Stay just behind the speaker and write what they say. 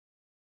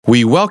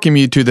We welcome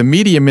you to the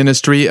media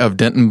ministry of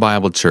Denton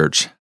Bible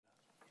Church.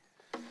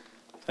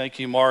 Thank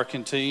you, Mark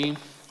and T.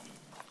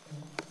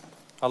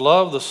 I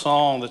love the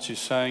song that you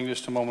sang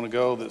just a moment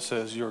ago that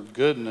says, "Your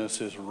goodness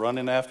is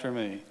running after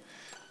me."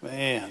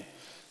 Man,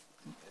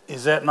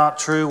 is that not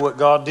true what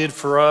God did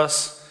for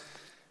us?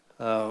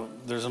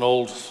 There's an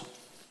old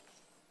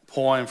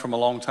poem from a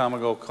long time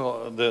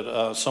ago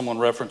that someone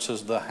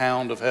references, "The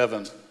Hound of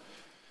Heaven."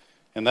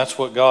 And that's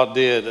what God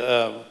did.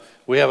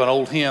 We have an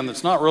old hymn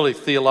that's not really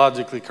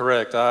theologically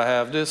correct. I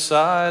have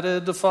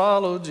decided to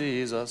follow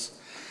Jesus.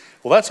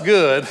 Well, that's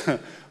good,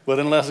 but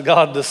unless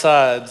God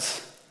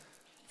decides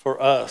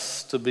for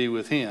us to be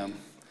with him,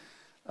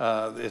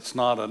 it's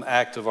not an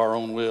act of our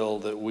own will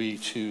that we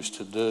choose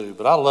to do.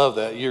 But I love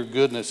that. Your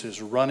goodness is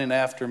running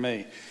after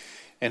me.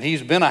 And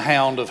he's been a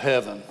hound of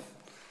heaven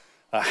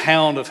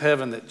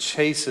that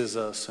chases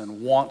us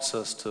and wants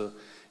us to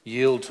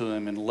yield to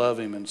him and love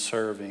him and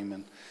serve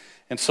him.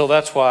 And so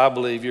that's why I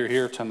believe you're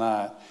here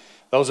tonight.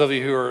 Those of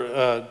you who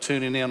are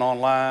tuning in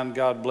online,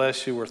 God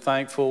bless you. We're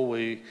thankful.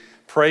 We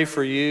pray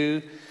for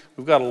you.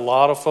 We've got a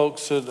lot of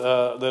folks that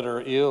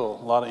are ill,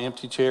 a lot of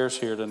empty chairs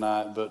here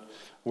tonight, but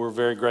we're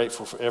very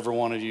grateful for every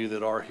one of you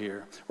that are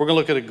here. We're going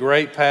to look at a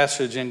great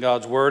passage in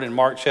God's Word in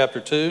Mark chapter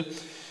 2.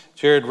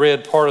 Jared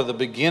read part of the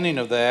beginning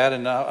of that,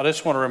 and I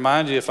just want to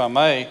remind you, if I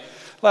may,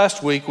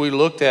 last week we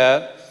looked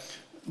at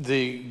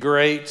the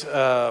great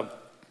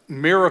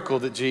miracle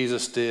that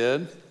Jesus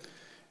did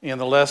in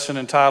the lesson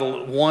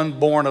entitled One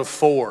Born of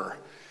Four.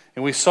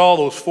 And we saw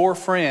those four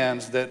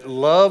friends that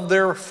loved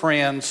their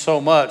friend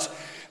so much,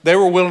 they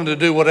were willing to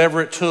do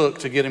whatever it took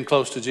to get him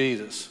close to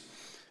Jesus.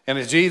 And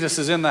as Jesus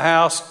is in the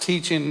house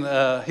teaching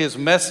his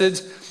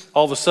message,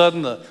 all of a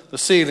sudden the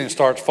ceiling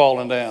starts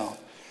falling down.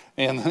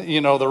 And,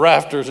 you know, the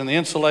rafters and the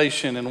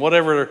insulation and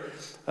whatever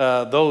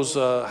those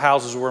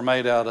houses were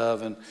made out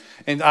of.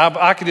 And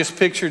I could just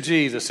picture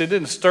Jesus. It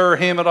didn't stir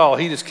him at all.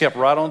 He just kept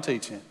right on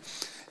teaching.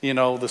 You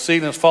know, the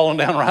ceiling's falling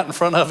down right in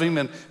front of him,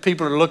 and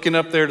people are looking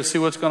up there to see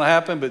what's going to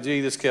happen, but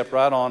Jesus kept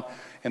right on.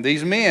 And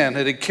these men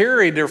had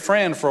carried their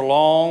friend for a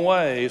long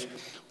ways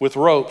with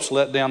ropes,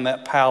 let down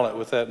that pallet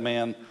with that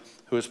man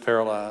who was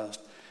paralyzed,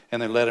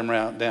 and they let him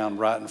down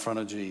right in front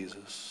of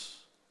Jesus.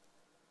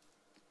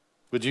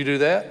 Would you do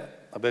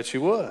that? I bet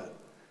you would.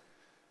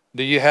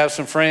 Do you have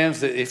some friends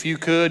that if you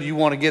could, you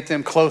want to get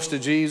them close to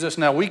Jesus?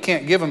 Now, we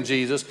can't give them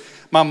Jesus.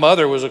 My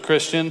mother was a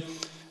Christian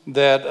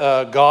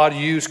that God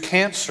used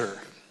cancer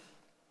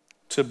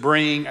to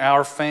bring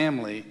our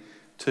family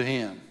to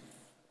him.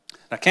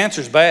 Now,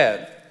 cancer's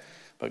bad,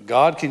 but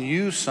God can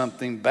use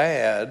something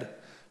bad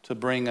to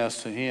bring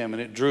us to him.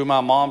 And it drew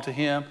my mom to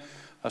him.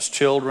 Us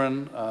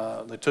children,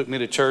 they took me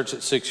to church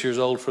at 6 years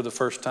old for the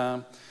first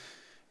time,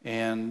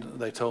 and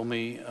they told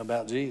me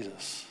about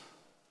Jesus.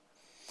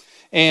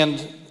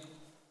 And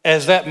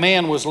as that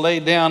man was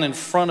laid down in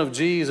front of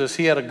Jesus,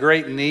 he had a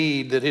great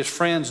need that his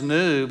friends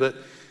knew, but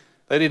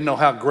they didn't know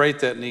how great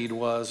that need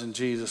was. And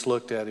Jesus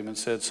looked at him and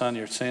said, "Son,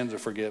 your sins are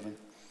forgiven."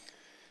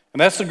 And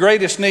that's the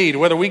greatest need.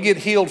 Whether we get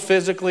healed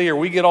physically or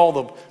we get all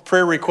the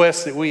prayer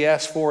requests that we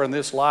ask for in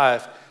this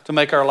life to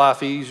make our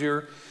life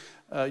easier,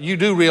 you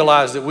do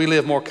realize that we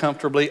live more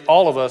comfortably,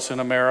 all of us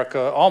in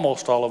America,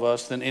 almost all of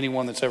us, than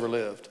anyone that's ever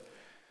lived.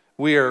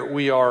 We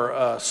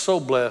are so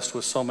blessed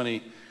with so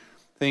many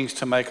things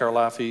to make our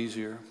life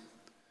easier.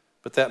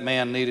 But that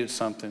man needed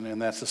something,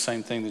 and that's the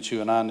same thing that you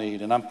and I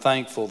need. And I'm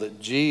thankful that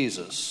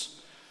Jesus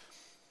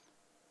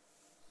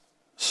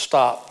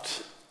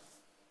stopped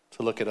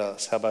to look at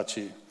us. How about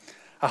you?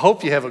 I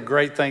hope you have a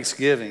great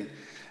Thanksgiving.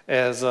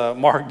 As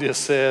Mark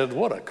just said,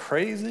 what a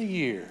crazy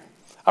year.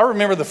 I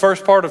remember the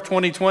first part of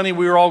 2020,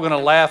 we were all going to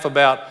laugh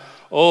about,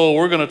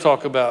 we're going to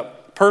talk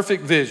about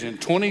perfect vision,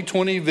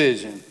 2020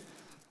 vision.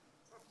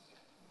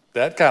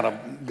 That kind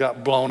of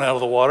got blown out of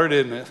the water,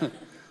 didn't it?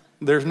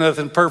 There's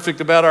nothing perfect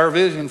about our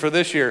vision for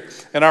this year.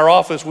 In our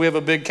office, we have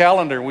a big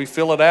calendar, and we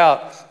fill it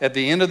out at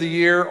the end of the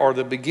year or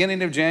the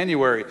beginning of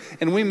January.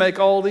 And we make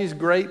all these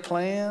great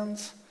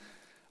plans.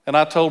 And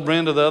I told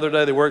Brenda the other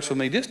day that works with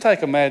me, just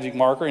take a magic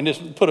marker and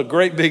just put a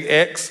great big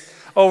X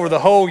over the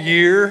whole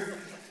year,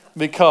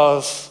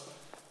 because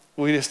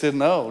we just didn't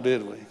know,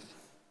 did we?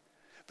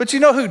 But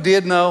you know who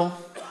did know?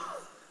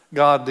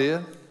 God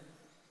did.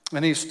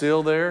 And he's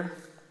still there.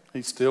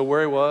 He's still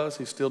where he was.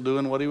 He's still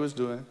doing what he was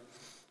doing.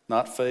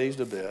 Not phased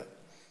a bit.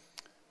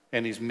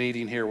 And he's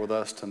meeting here with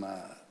us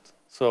tonight.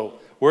 So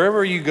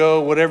wherever you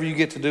go, whatever you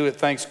get to do at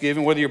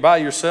Thanksgiving, whether you're by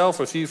yourself,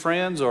 a few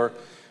friends, or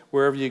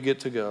wherever you get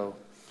to go,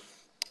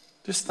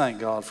 just thank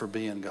God for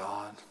being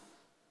God.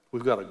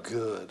 We've got a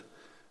good,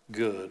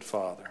 good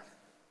Father.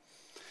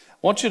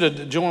 I want you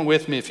to join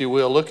with me, if you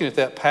will, looking at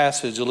that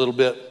passage a little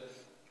bit.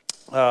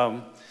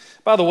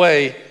 By the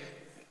way,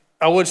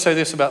 I would say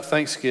this about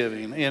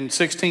Thanksgiving. In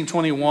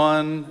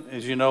 1621,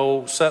 as you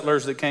know,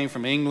 settlers that came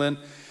from England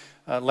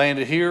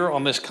landed here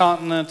on this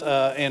continent,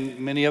 and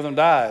many of them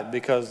died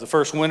because the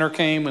first winter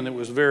came and it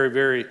was very,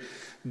 very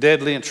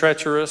deadly and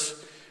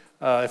treacherous.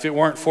 If it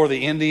weren't for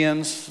the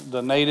Indians,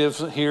 the natives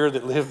here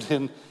that lived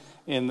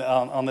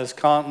on this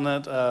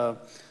continent,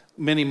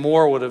 many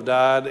more would have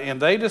died.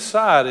 And they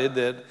decided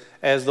that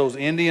as those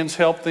Indians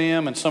helped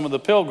them and some of the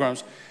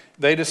pilgrims,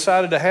 they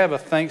decided to have a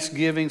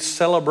Thanksgiving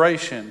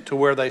celebration to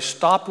where they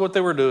stopped what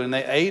they were doing.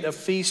 They ate a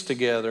feast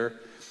together,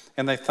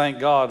 and they thanked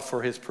God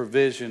for his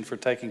provision, for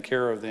taking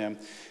care of them,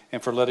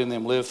 and for letting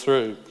them live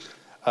through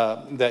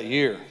that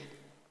year.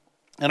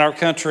 In our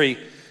country,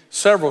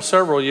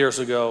 several years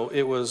ago,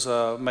 it was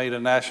made a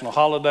national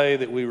holiday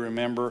that we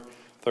remember.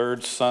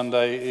 Third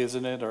Sunday,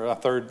 isn't it? Or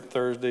third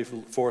Thursday,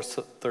 fourth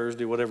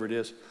Thursday, whatever it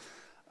is,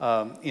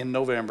 in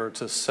November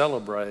to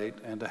celebrate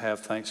and to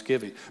have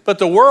Thanksgiving. But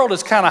the world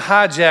has kind of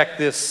hijacked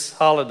this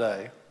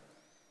holiday.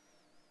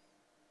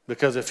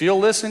 Because if you'll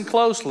listen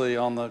closely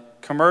on the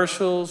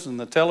commercials and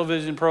the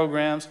television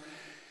programs,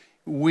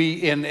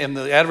 in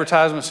the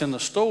advertisements in the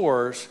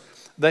stores,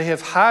 they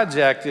have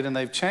hijacked it and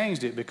they've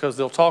changed it because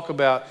they'll talk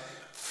about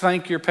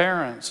thank your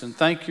parents and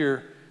thank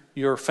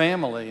your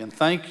family and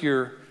thank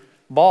your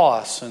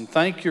boss and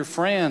thank your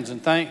friends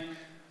and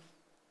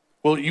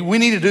we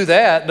need to do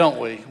that, don't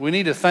we? We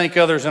need to thank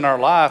others in our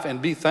life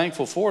and be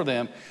thankful for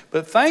them.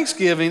 But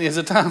Thanksgiving is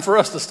a time for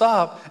us to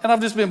stop, and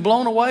I've just been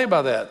blown away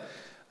by that.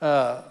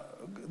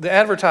 The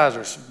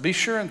advertisers, be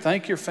sure and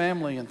thank your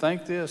family and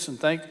thank this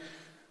and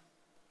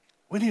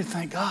we need to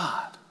thank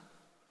God.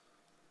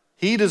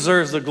 He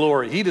deserves the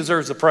glory. He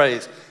deserves the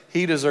praise.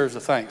 He deserves the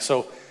thanks.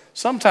 So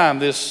sometime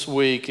this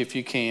week, if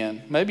you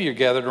can, maybe you're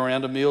gathered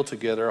around a meal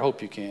together. I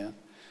hope you can.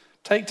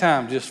 Take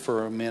time just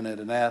for a minute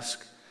and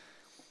ask,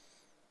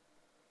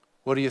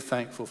 what are you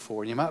thankful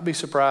for? You might be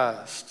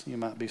surprised. You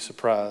might be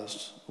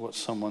surprised what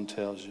someone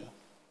tells you.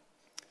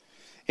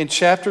 In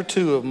chapter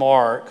 2 of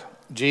Mark,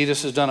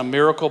 Jesus has done a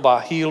miracle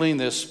by healing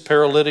this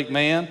paralytic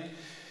man.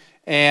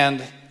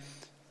 And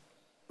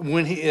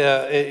when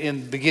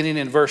beginning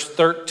in verse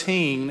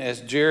 13,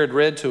 as Jared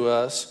read to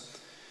us,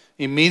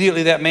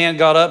 immediately that man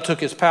got up, took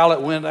his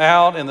pallet, went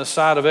out in the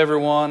sight of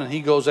everyone, and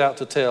he goes out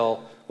to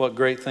tell what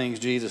great things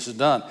Jesus has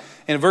done.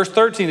 In verse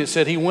 13 it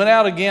said, he went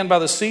out again by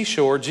the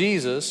seashore,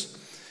 Jesus,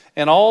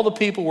 and all the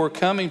people were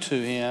coming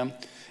to him,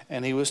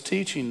 and he was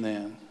teaching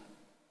them.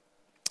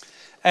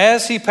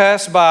 As he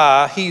passed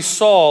by, he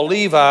saw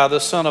Levi, the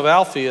son of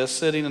Alphaeus,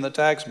 sitting in the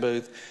tax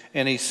booth,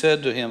 and he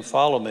said to him,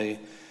 follow me.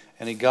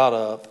 And he got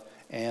up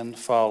and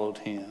followed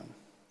him.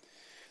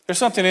 There's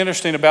something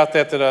interesting about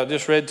that I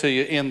just read to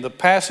you. In the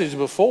passage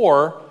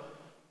before,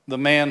 the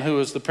man who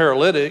was the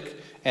paralytic,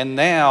 and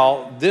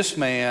now this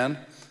man,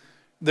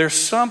 there's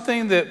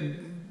something that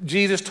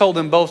Jesus told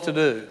them both to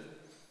do.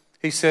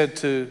 He said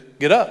to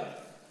get up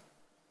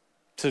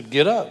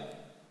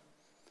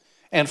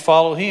and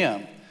follow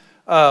him.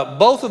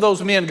 Both of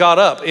those men got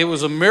up. It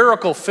was a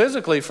miracle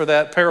physically for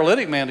that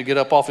paralytic man to get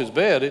up off his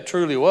bed. It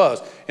truly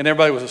was. And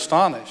everybody was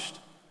astonished.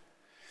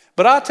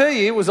 But I'll tell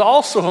you, it was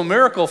also a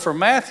miracle for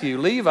Matthew,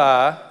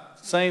 Levi,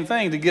 same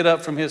thing, to get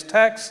up from his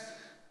tax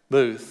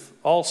booth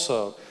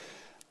also.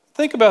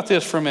 Think about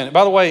this for a minute.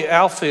 By the way,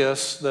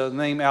 Alphaeus, the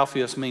name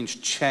Alphaeus means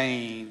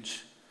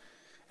change.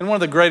 And one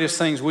of the greatest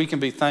things we can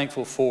be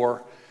thankful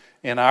for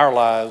in our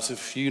lives,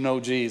 if you know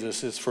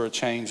Jesus, is for a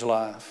changed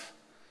life.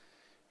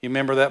 You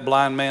remember that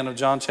blind man of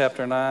John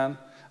chapter 9?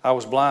 I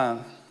was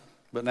blind,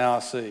 but now I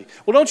see.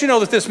 Well, don't you know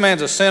that this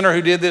man's a sinner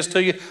who did this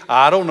to you?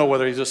 I don't know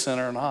whether he's a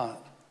sinner or not.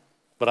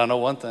 But I know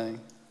one thing.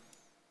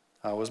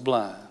 I was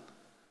blind,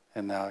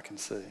 and now I can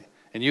see.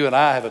 And you and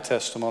I have a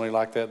testimony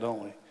like that,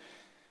 don't we?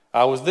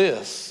 I was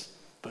this,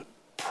 but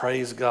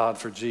praise God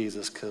for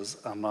Jesus, because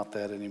I'm not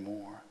that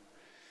anymore.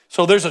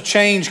 So there's a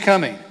change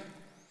coming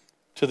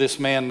to this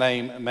man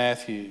named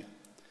Matthew.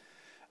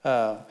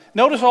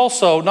 Notice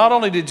also, not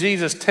only did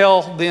Jesus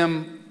tell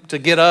them to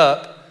get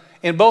up,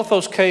 in both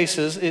those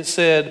cases it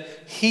said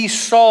he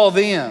saw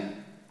them.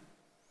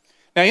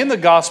 Now in the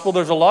gospel,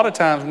 there's a lot of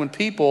times when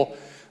people,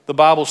 the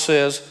Bible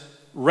says,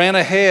 ran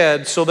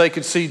ahead so they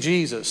could see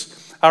Jesus.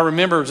 I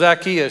remember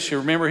Zacchaeus. You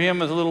remember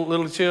him as a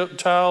little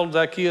child?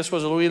 Zacchaeus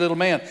was a wee little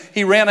man.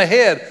 He ran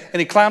ahead and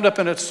he climbed up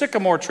in a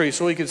sycamore tree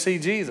so he could see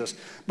Jesus.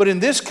 But in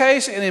this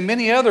case and in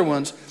many other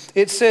ones,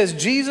 it says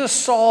Jesus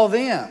saw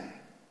them.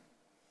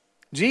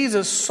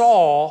 Jesus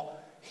saw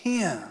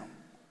him.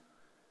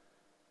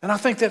 And I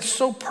think that's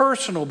so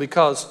personal,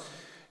 because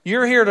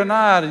you're here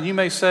tonight and you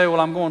may say, well,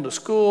 I'm going to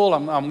school,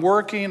 I'm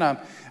working, I'm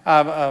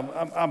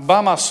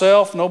by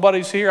myself,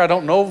 nobody's here, I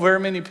don't know very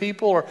many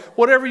people, or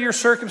whatever your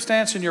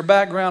circumstance and your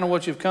background and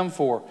what you've come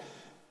for.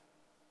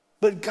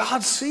 But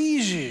God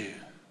sees you.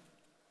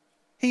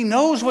 He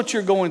knows what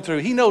you're going through.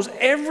 He knows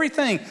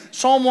everything.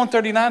 Psalm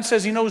 139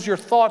 says he knows your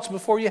thoughts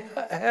before you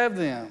have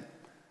them.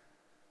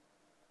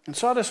 And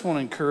so I just want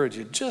to encourage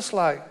you, just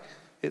like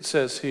it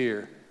says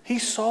here, he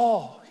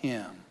saw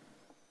him.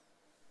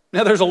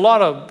 Now there's a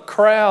lot of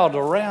crowd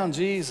around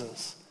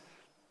Jesus,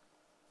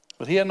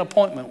 but he had an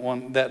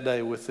appointment that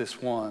day with this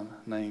one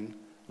named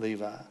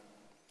Levi.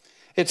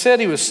 It said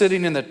he was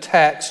sitting in the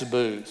tax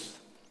booth.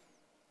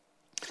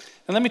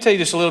 And let me tell you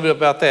just a little bit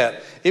about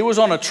that. It was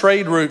on a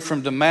trade route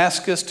from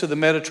Damascus to the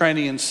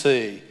Mediterranean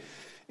Sea.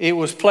 It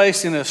was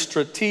placed in a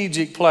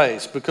strategic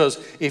place,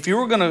 because if you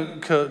were going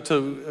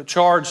to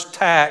charge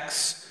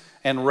tax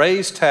and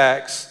raise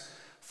tax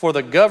for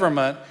the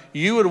government,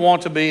 you would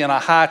want to be in a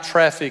high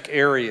traffic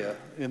area.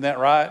 Isn't that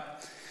right?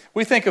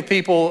 We think of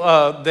people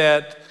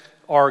that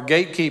are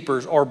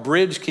gatekeepers or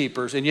bridge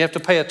keepers, and you have to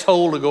pay a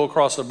toll to go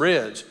across the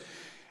bridge.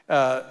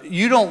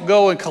 You don't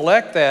go and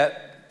collect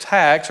that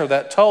tax or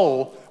that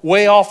toll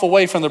way off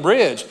away from the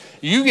bridge.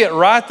 You get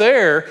right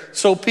there,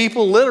 so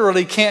people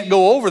literally can't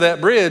go over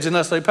that bridge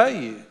unless they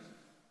pay you.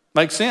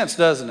 Makes sense,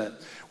 doesn't it?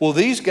 Well,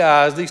 these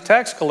guys, these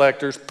tax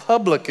collectors,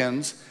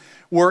 publicans,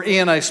 were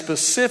in a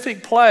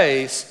specific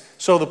place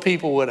so the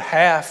people would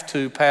have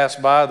to pass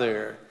by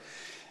there.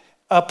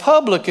 A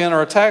publican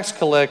or a tax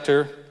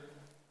collector,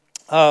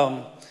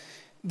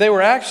 they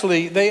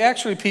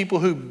actually people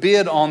who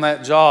bid on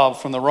that job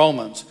from the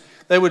Romans.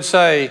 They would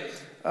say,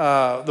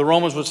 the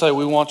Romans would say,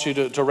 we want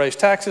you to raise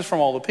taxes from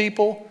all the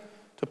people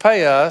to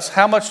pay us.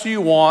 How much do you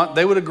want?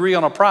 They would agree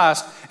on a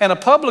price. And a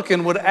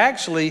publican would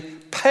actually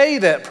pay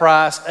that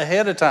price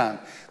ahead of time.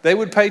 They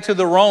would pay to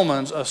the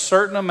Romans a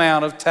certain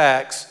amount of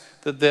tax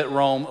that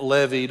Rome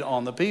levied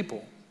on the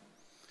people.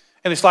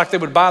 And it's like they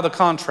would buy the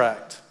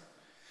contract.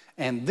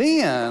 And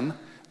then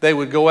they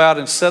would go out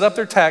and set up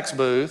their tax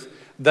booth.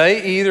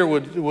 They either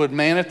would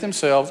man it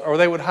themselves or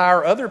they would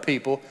hire other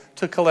people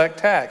to collect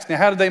tax. Now,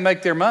 how did they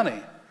make their money?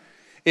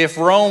 If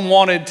Rome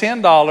wanted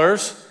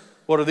 $10,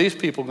 what are these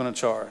people going to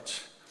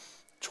charge?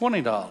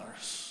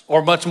 $20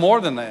 or much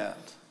more than that.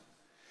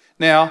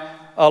 Now,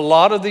 a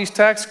lot of these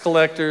tax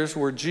collectors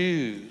were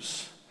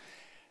Jews.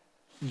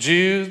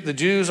 The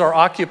Jews are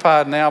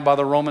occupied now by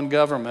the Roman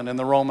government and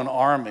the Roman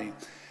army.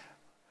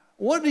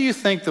 What do you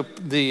think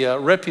the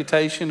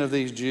reputation of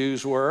these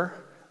Jews were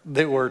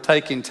that were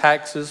taking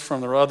taxes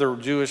from their other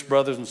Jewish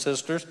brothers and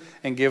sisters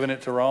and giving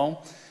it to Rome?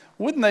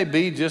 Wouldn't they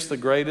be just the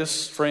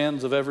greatest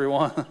friends of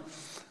everyone?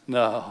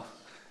 No.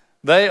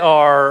 They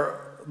are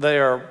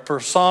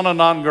persona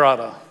non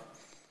grata.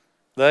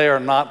 They are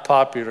not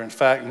popular. In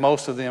fact,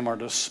 most of them are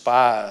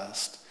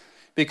despised.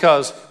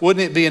 Because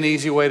wouldn't it be an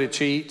easy way to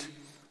cheat?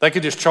 They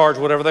could just charge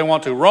whatever they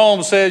want to.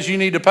 Rome says you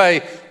need to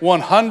pay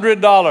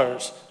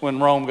 $100 when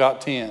Rome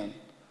got 10.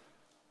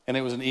 And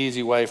it was an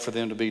easy way for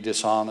them to be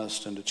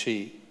dishonest and to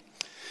cheat.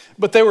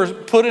 But they were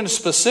put in a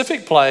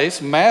specific place.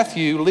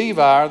 Matthew,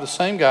 Levi, the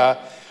same guy,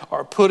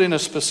 are put in a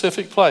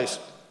specific place.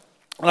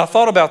 And I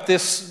thought about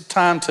this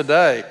time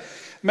today.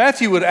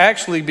 Matthew would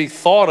actually be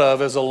thought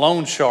of as a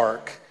loan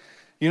shark.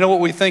 You know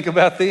what we think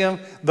about them?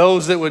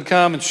 Those that would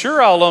come and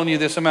sure, I'll loan you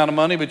this amount of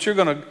money, but you're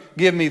going to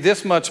give me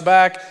this much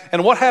back.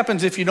 And what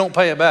happens if you don't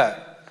pay it back?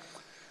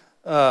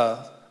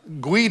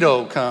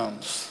 Guido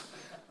comes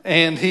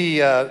and he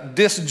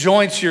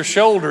disjoints your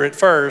shoulder at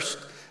first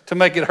to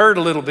make it hurt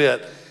a little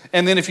bit.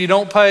 And then if you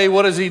don't pay,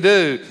 what does he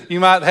do? You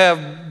might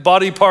have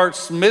body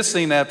parts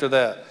missing after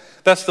that.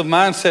 That's the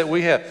mindset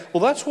we have.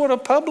 Well, that's what a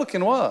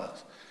publican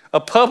was. A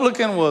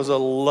publican was a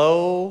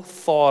low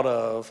thought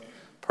of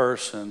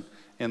person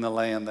in the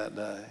land that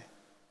day.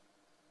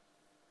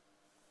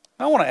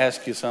 I want to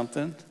ask you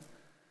something.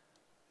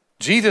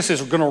 Jesus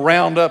is going to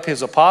round up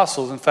his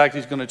apostles. In fact,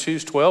 he's going to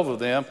choose 12 of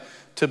them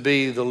to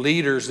be the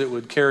leaders that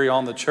would carry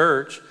on the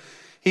church.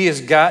 He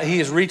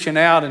is reaching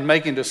out and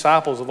making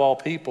disciples of all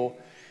people.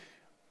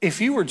 If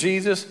you were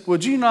Jesus,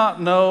 would you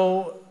not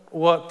know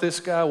what this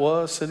guy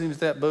was sitting at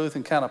that booth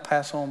and kind of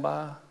pass on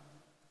by?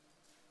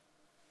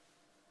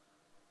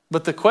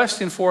 But the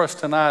question for us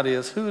tonight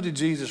is, who did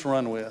Jesus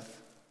run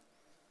with?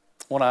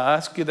 When I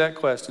ask you that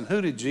question,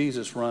 who did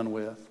Jesus run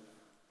with?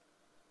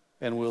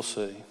 And we'll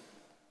see.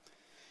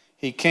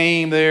 He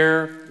came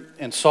there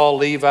and saw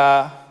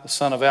Levi, the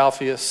son of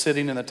Alphaeus,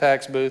 sitting in the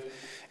tax booth,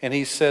 and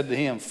he said to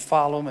him,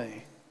 "Follow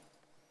me."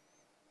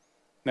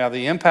 Now,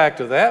 the impact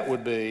of that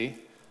would be,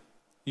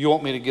 you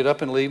want me to get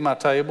up and leave my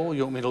table?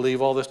 You want me to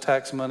leave all this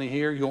tax money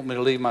here? You want me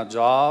to leave my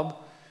job?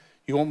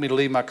 You want me to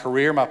leave my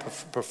career, my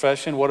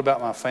profession? What about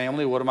my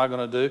family? What am I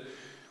going to do?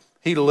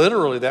 He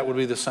literally, that would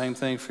be the same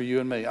thing for you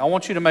and me. I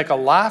want you to make a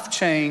life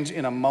change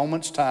in a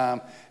moment's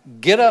time.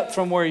 Get up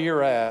from where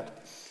you're at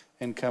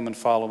and come and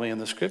follow me. And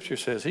the scripture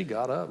says he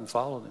got up and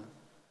followed him.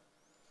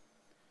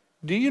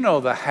 Do you know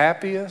the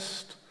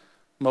happiest,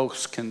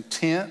 most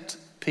content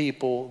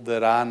people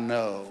that I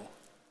know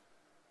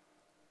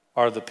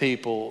are the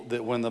people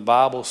that when the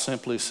Bible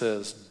simply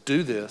says,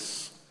 do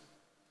this,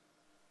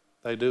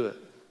 they do it.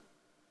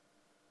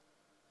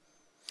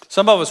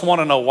 Some of us want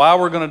to know why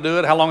we're going to do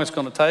it, how long it's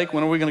going to take,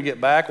 when are we going to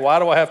get back, why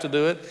do I have to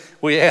do it?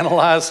 We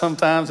analyze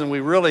sometimes and we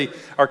really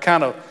are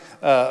kind of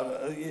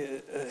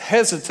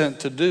hesitant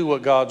to do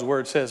what God's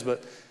word says.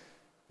 But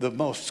the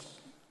most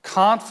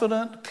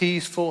confident,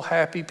 peaceful,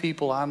 happy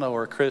people I know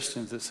are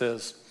Christians that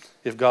says,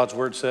 if God's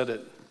word said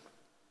it,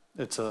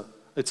 it's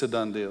a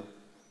done deal.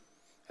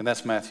 And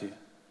that's Matthew.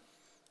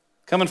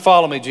 Come and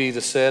follow me,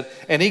 Jesus said.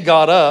 And he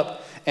got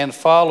up and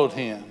followed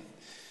him.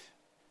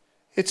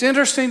 It's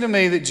interesting to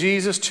me that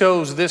Jesus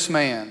chose this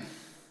man.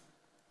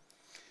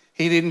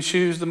 He didn't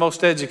choose the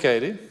most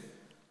educated,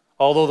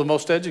 although the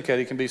most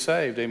educated can be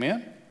saved.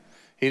 Amen?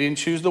 He didn't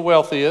choose the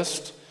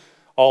wealthiest,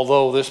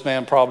 although this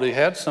man probably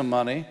had some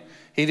money.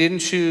 He didn't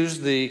choose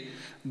the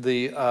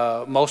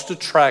most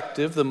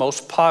attractive, the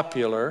most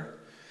popular.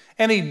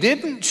 And he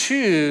didn't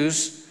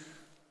choose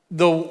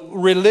the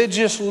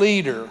religious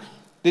leader.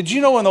 Did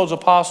you know in those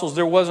apostles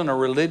there wasn't a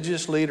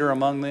religious leader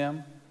among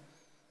them?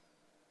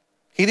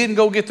 He didn't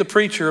go get the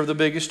preacher of the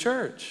biggest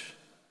church.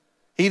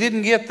 He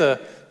didn't get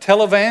the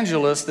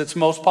televangelist that's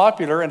most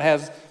popular and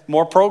has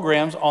more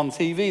programs on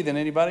TV than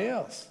anybody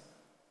else.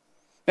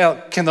 Now,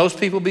 can those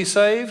people be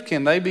saved?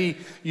 Can they be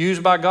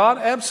used by God?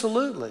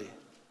 Absolutely.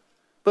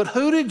 But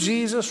who did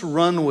Jesus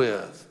run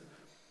with?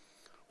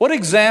 What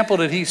example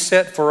did he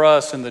set for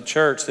us in the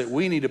church that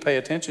we need to pay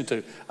attention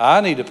to? I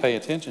need to pay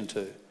attention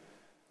to.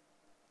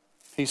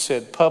 He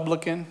said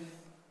publican,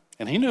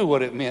 and he knew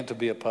what it meant to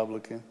be a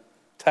publican.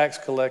 Tax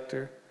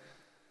collector.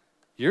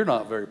 You're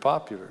not very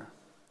popular.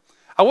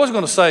 I was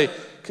going to say,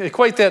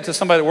 equate that to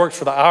somebody that works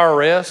for the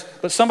IRS,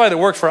 but somebody that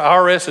works for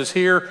IRS is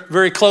here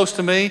very close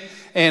to me,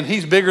 and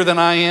he's bigger than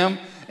I am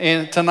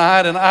and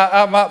tonight, and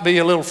I might be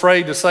a little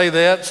afraid to say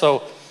that,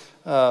 so,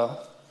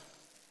 but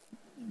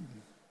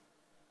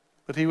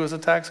he was a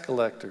tax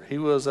collector. He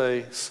was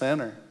a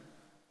sinner.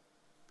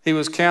 He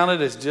was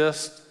counted as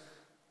just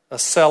a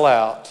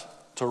sellout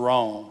to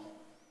Rome.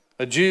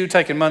 A Jew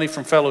taking money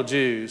from fellow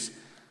Jews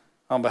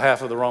on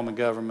behalf of the Roman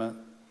government,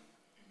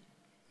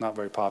 not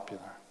very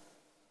popular.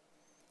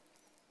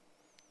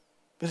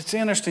 But it's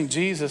interesting,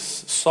 Jesus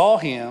saw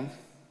him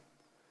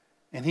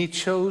and he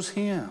chose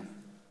him.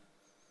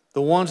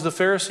 The ones the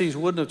Pharisees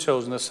wouldn't have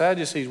chosen, the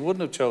Sadducees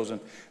wouldn't have chosen,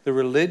 the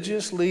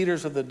religious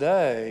leaders of the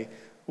day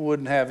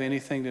wouldn't have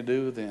anything to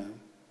do with them.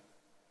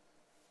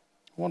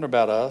 I wonder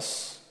about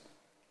us.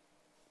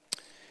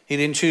 He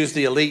didn't choose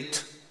the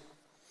elite.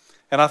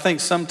 And I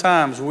think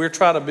sometimes we're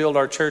trying to build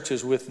our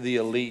churches with the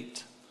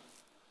elite.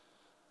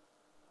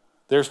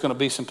 There's going to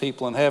be some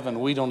people in heaven,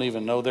 we don't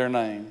even know their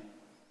name.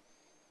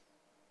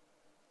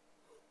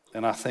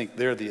 And I think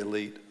they're the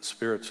elite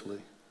spiritually.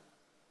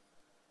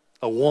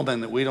 A woman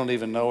that we don't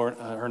even know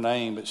her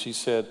name, but she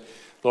said,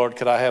 Lord,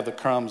 could I have the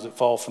crumbs that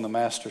fall from the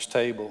master's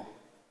table?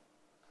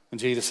 And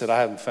Jesus said,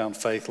 I haven't found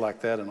faith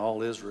like that in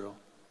all Israel.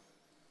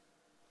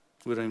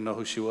 We don't even know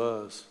who she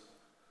was.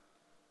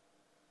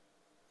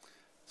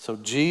 So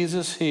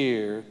Jesus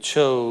here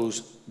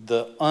chose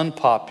the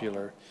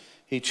unpopular.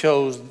 He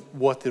chose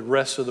what the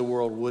rest of the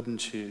world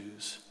wouldn't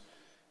choose.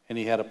 And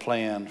he had a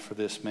plan for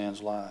this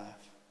man's life.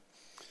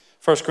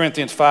 1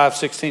 Corinthians 5,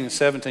 16 and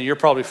 17, you're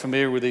probably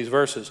familiar with these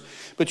verses.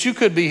 But you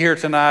could be here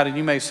tonight and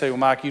you may say, well,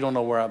 Mike, you don't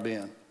know where I've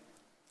been.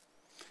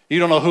 You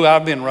don't know who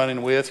I've been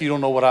running with. You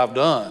don't know what I've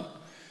done.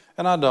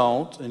 And I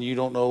don't, and you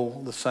don't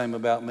know the same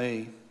about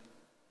me.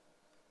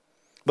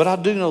 But I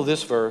do know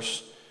this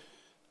verse.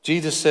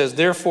 Jesus says,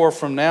 therefore,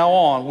 from now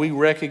on, we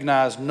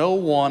recognize no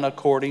one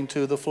according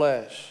to the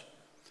flesh.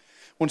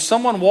 When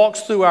someone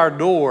walks through our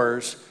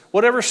doors,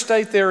 whatever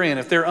state they're in,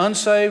 if they're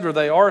unsaved or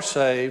they are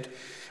saved,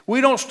 we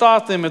don't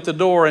stop them at the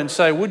door and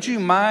say, would you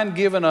mind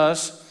giving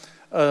us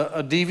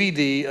a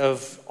DVD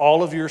of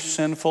all of your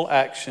sinful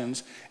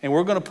actions, and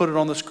we're going to put it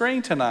on the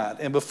screen tonight.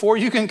 And before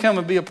you can come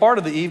and be a part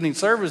of the evening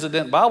service at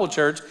Denton Bible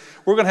Church,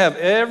 we're going to have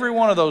every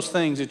one of those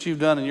things that you've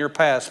done in your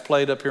past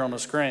played up here on the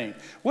screen.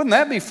 Wouldn't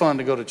that be fun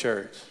to go to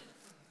church?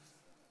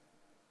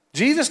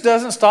 Jesus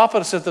doesn't stop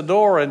us at the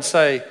door and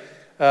say,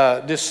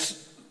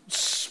 just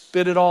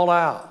spit it all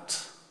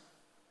out.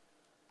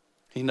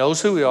 He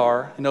knows who we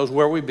are. He knows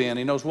where we've been.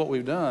 He knows what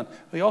we've done.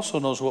 But he also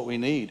knows what we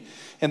need.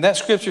 And that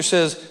scripture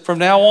says, from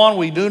now on,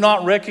 we do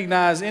not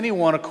recognize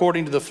anyone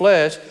according to the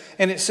flesh.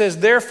 And it says,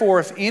 therefore,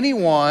 if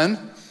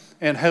anyone,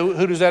 and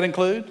who does that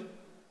include?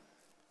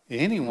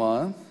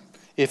 Anyone.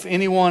 If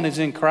anyone is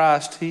in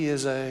Christ, he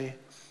is a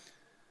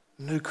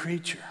new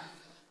creature.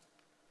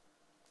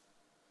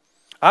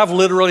 I've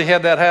literally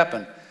had that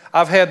happen.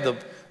 I've had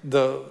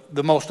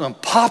the most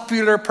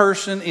unpopular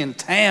person in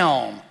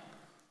town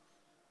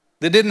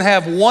that didn't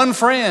have one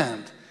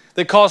friend,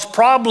 that caused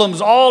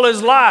problems all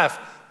his life,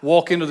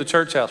 walk into the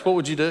church house. What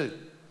would you do?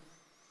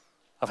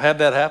 I've had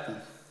that happen.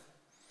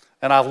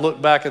 And I've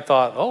looked back and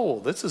thought, oh,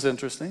 this is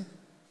interesting.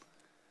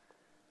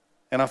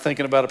 And I'm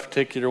thinking about a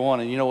particular one,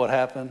 and you know what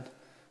happened?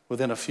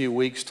 Within a few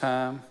weeks'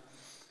 time,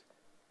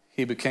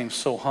 he became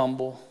so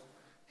humble.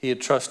 He had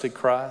trusted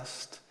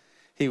Christ.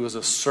 He was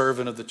a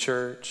servant of the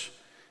church.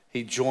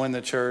 He joined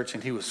the church,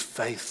 and he was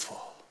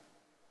faithful.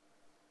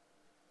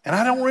 And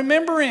I don't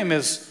remember him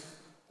as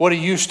what he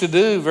used to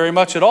do very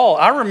much at all.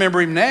 I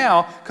remember him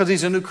now because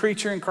he's a new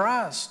creature in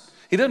Christ.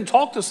 He doesn't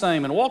talk the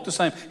same and walk the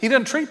same. He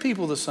doesn't treat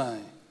people the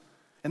same.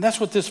 And that's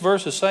what this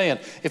verse is saying.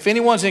 If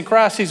anyone's in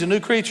Christ, he's a new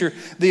creature.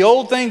 The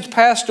old things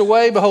passed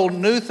away, behold,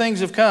 new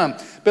things have come.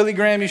 Billy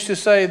Graham used to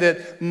say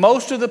that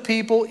most of the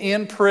people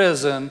in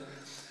prison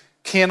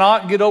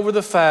cannot get over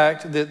the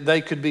fact that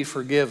they could be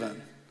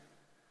forgiven.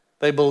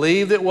 They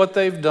believe that what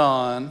they've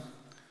done,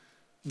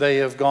 they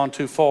have gone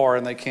too far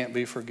and they can't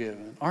be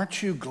forgiven.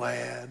 Aren't you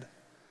glad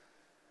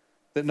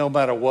that no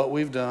matter what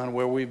we've done,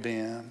 where we've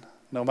been,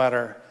 no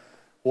matter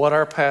what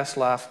our past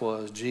life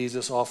was,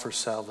 Jesus offers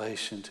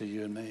salvation to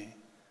you and me.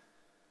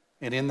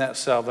 And in that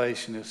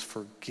salvation is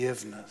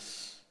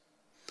forgiveness.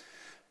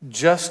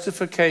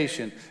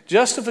 Justification.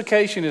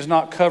 Justification is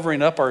not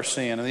covering up our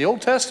sin. In the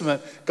Old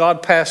Testament,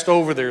 God passed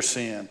over their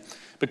sin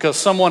because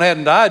someone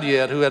hadn't died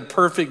yet who had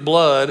perfect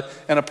blood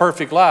and a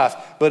perfect life.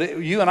 But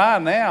you and I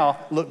now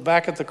look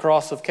back at the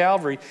cross of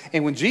Calvary,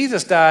 and when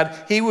Jesus died,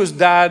 he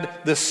died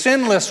the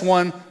sinless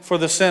one for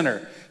the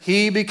sinner.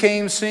 He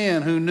became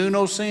sin who knew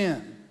no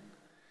sin,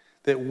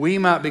 that we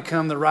might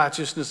become the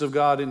righteousness of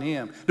God in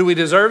him. Do we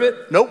deserve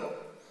it? Nope.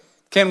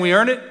 Can we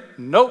earn it?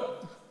 Nope.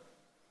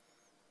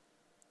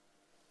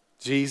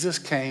 Jesus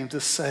came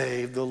to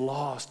save the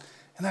lost,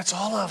 and that's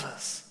all of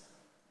us.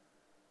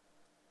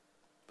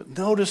 But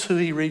notice who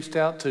he reached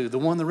out to, the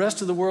one the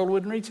rest of the world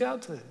wouldn't reach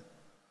out to.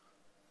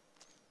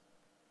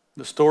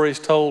 The story is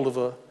told of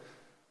a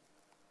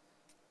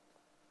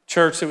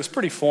church that was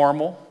pretty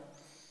formal.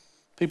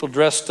 People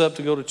dressed up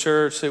to go to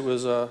church. It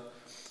was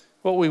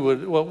what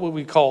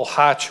we call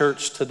high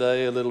church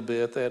today a little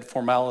bit. They had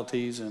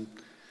formalities, and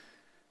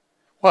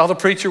while the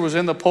preacher was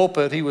in the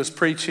pulpit, he was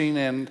preaching,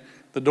 and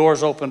the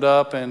doors opened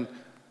up, and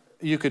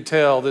you could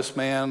tell this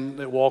man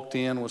that walked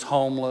in was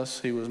homeless.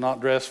 He was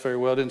not dressed very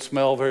well, didn't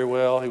smell very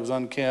well. He was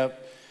unkempt.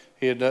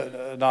 He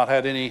had not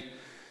had any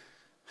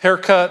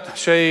haircut,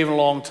 shave in a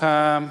long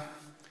time.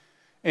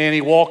 And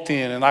he walked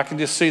in, and I can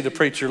just see the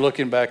preacher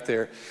looking back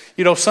there.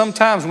 You know,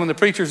 sometimes when the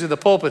preacher's in the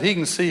pulpit, he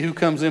can see who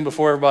comes in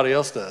before everybody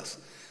else does.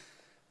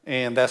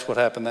 And that's what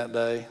happened that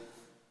day.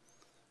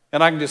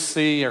 And I can just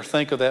see or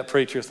think of that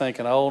preacher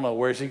thinking, oh no,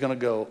 where's he going to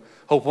go?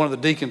 Hope one of the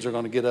deacons are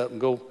going to get up and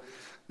go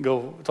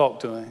talk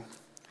to him.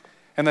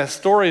 And that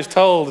story is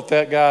told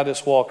that guy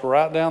just walked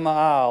right down the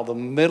aisle, the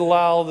middle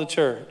aisle of the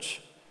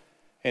church,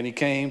 and he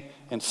came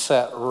and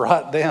sat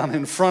right down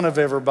in front of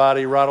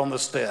everybody right on the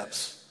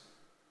steps.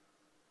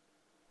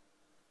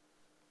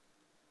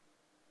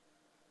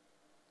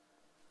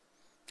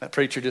 That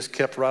preacher just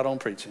kept right on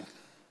preaching.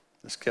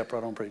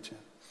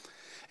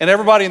 And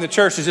everybody in the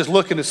church is just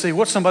looking to see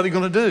what's somebody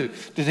going to do.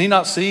 Did he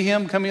not see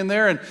him come in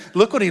there? And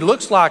look what he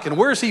looks like, and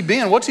where's he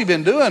been? What's he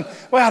been doing?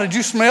 Wow, did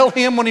you smell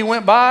him when he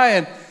went by?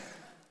 And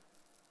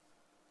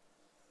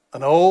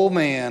an old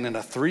man in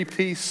a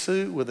three-piece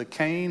suit with a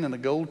cane and a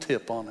gold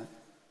tip on it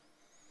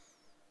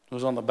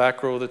was on the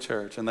back row of the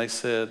church. And they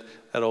said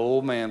that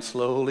old man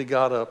slowly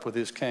got up with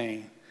his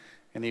cane,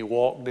 and he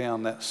walked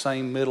down that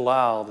same middle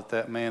aisle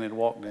that man had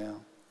walked down.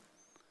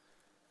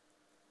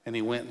 And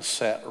he went and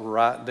sat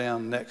right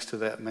down next to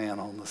that man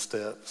on the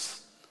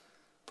steps,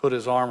 put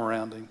his arm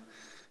around him,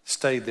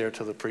 stayed there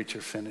till the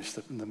preacher finished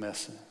the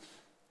message.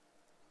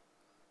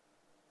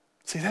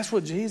 See, that's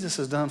what Jesus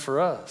has done for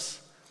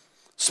us.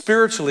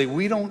 Spiritually,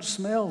 we don't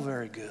smell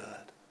very good.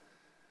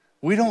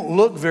 We don't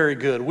look very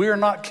good. We are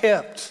not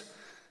kept.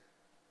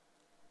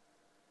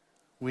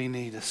 We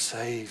need a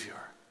Savior.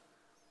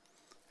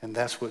 And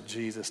that's what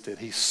Jesus did.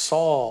 He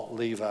saw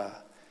Levi.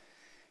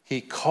 He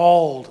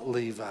called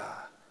Levi.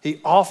 He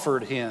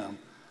offered him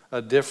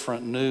a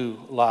different new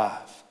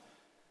life.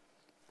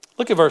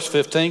 Look at verse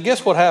 15.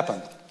 Guess what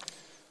happened?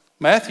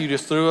 Matthew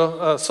just threw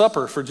a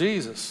supper for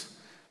Jesus.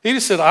 He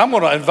just said, I'm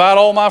going to invite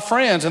all my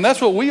friends. And that's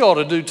what we ought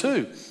to do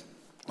too.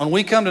 When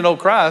we come to know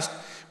Christ,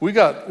 we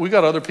got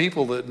other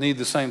people that need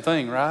the same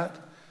thing, right?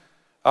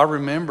 I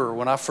remember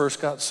when I first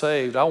got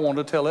saved, I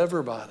wanted to tell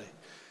everybody.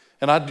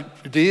 And I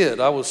did.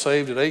 I was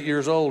saved at 8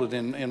 years old.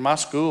 And in my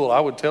school, I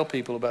would tell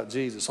people about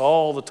Jesus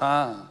all the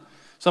time.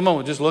 Some of them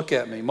would just look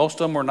at me. Most of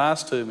them were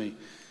nice to me.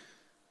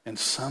 And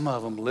some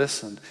of them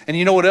listened. And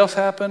you know what else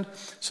happened?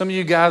 Some of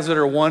you guys that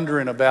are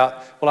wondering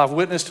about, well, I've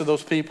witnessed to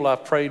those people,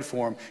 I've prayed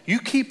for them. You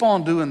keep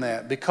on doing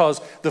that,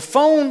 because the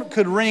phone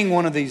could ring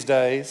one of these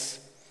days,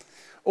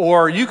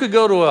 or you could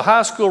go to a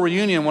high school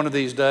reunion one of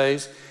these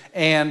days,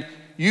 and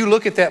you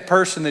look at that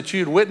person that you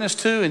had witnessed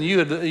to and you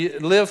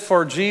had lived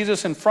for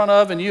Jesus in front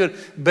of, and you had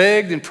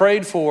begged and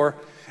prayed for,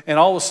 and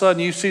all of a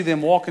sudden you see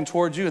them walking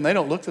towards you and they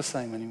don't look the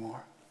same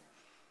anymore.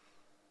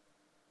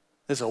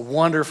 It's a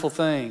wonderful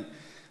thing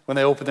when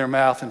they open their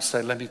mouth and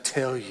say, let me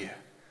tell you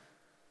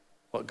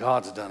what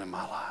God's done in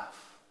my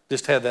life.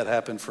 Just had that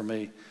happen for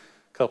me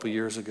a couple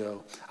years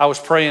ago. I was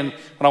praying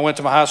when I went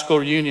to my high school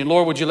reunion,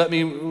 Lord, would you let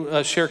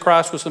me share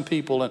Christ with some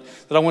people that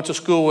I went to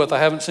school with? I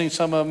haven't seen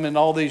some of them in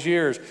all these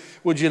years.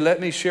 Would you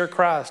let me share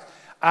Christ?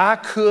 I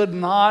could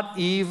not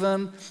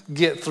even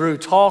get through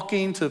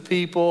talking to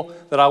people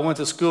that I went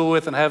to school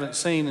with and haven't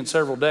seen in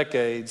several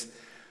decades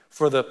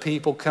for the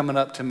people coming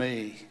up to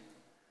me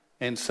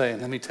and saying,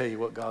 let me tell you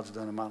what God's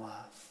done in my life.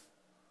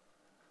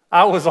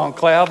 I was on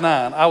cloud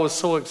nine. I was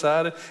so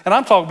excited. And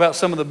I'm talking about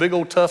some of the big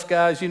old tough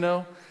guys, you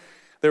know.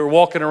 They were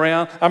walking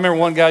around. I remember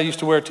one guy used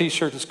to wear a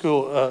T-shirt to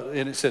school,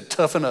 and it said,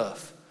 tough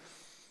enough.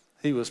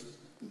 He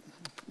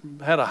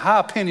had a high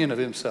opinion of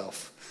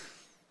himself.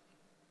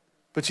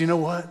 But you know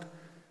what?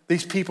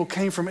 These people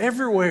came from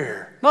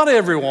everywhere. Not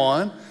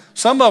everyone.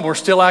 Some of them were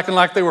still acting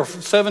like they were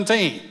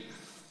 17.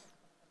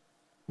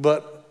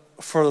 But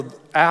for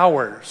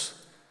hours,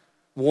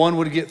 one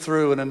would get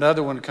through and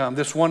another one would come.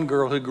 This one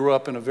girl who grew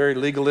up in a very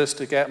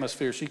legalistic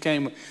atmosphere,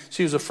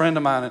 she was a friend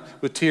of mine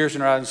with tears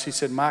in her eyes, and she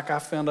said, Mike, I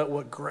found out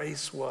what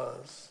grace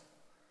was.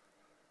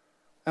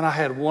 And I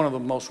had one of the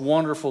most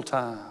wonderful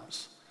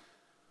times.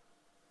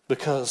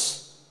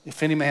 Because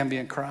if any man be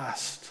in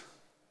Christ,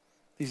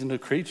 he's a new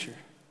creature.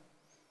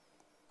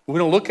 We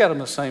don't look at them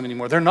the same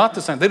anymore. They're not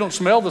the same. They don't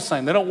smell the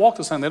same. They don't walk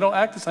the same. They don't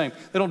act the same.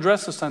 They don't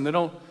dress the same.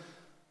 And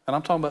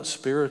I'm talking about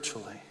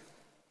spiritually.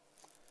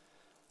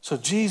 So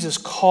Jesus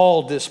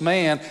called this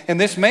man, and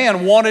this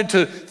man wanted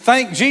to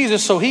thank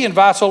Jesus, so he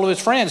invites all of his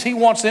friends. He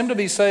wants them to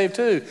be saved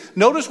too.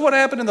 Notice what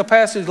happened in the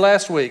passage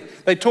last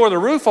week. They tore the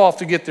roof off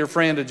to get their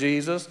friend to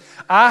Jesus.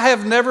 I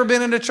have never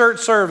been in a church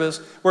service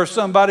where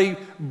somebody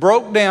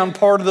broke down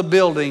part of the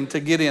building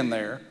to get in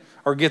there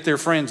or get their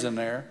friends in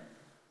there.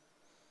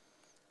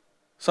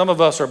 Some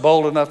of us are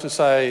bold enough to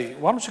say,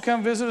 why don't you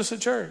come visit us at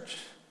church?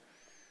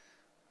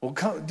 Well,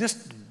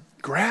 just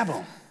grab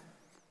them.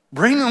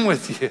 Bring them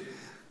with you.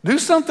 Do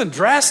something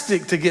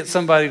drastic to get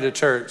somebody to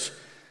church.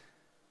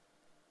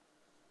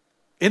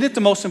 Isn't it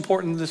the most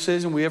important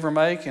decision we ever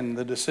make, and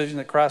the decision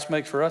that Christ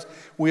makes for us?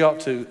 We ought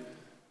to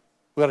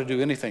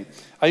do anything.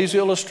 I use the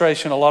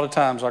illustration a lot of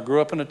times. I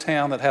grew up in a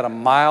town that had a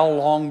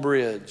mile-long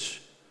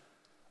bridge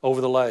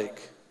over the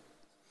lake.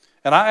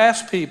 And I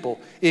asked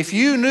people, if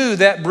you knew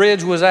that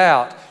bridge was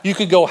out, you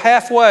could go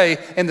halfway,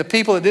 and the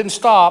people that didn't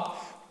stop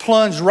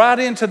plunged right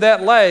into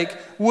that lake,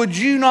 would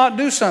you not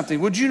do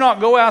something? Would you not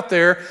go out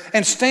there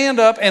and stand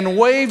up and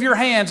wave your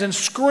hands and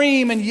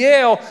scream and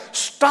yell,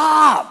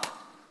 stop?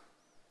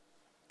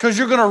 Because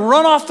you're going to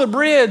run off the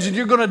bridge and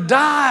you're going to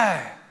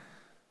die.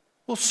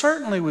 Well,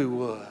 certainly we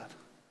would.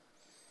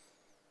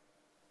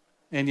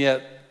 And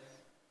yet,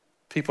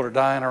 people are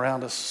dying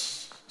around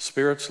us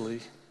spiritually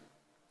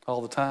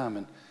all the time.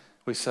 And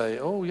we say,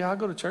 oh yeah, I'll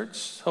go to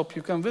church. Hope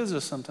you come visit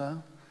us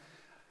sometime.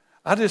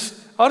 I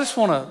just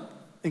want to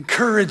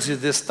encourage you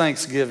this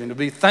Thanksgiving to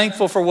be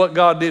thankful for what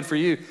God did for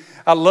you.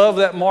 I love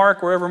that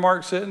Mark, wherever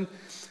Mark's sitting.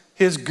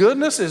 His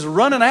goodness is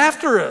running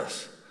after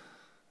us.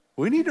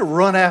 We need to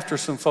run after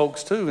some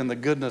folks too in the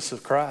goodness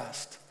of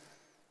Christ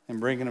and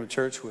bringing them to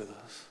church with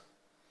us.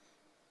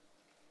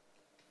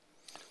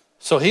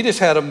 So he just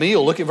had a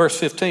meal. Look at verse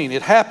 15.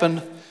 It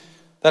happened,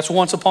 that's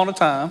once upon a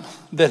time,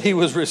 that he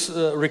was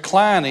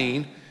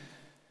reclining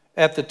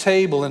at the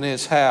table in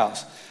his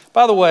house.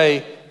 By the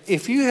way,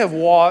 if you have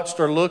watched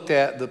or looked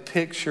at the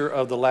picture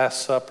of the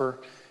Last Supper,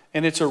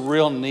 and it's a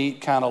real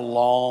neat kind of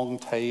long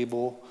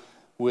table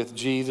with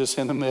Jesus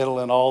in the middle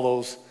and all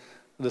those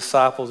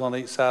disciples on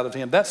each side of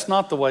him, that's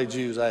not the way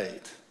Jews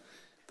ate.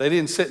 They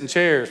didn't sit in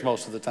chairs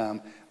most of the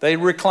time. They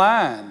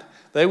reclined.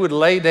 They would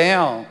lay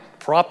down,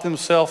 prop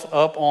themselves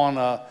up on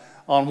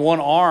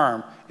one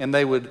arm, and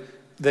they would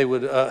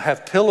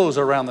have pillows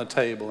around the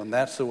table, and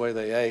that's the way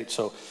they ate.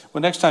 So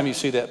when next time you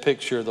see that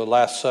picture of the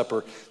Last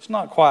Supper, it's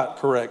not quite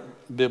correct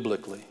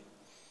biblically.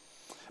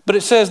 But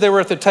it says they were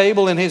at the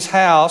table in his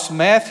house,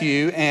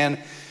 Matthew, and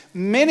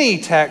many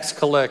tax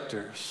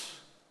collectors.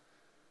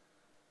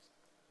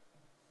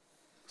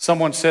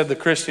 Someone said the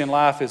Christian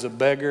life is a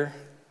beggar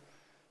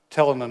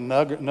telling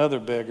another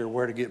beggar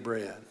where to get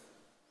bread.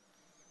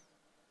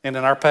 And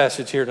in our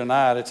passage here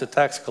tonight, it's a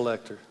tax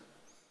collector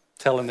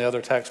telling the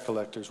other tax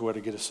collectors where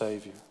to get a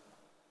Savior.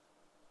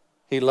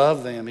 He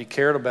loved them. He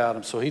cared about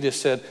them. So he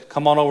just said,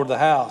 come on over to the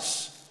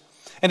house.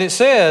 And it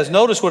says,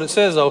 notice what it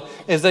says though,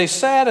 as they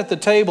sat at the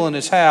table in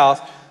his house,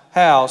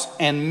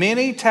 and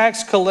many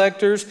tax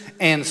collectors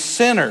and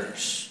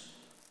sinners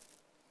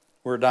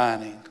were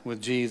dining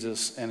with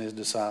Jesus and his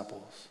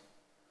disciples.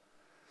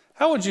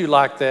 How would you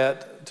like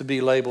that to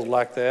be labeled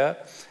like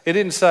that? It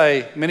didn't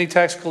say many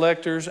tax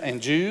collectors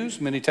and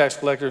Jews, many tax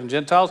collectors and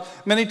Gentiles,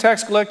 many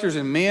tax collectors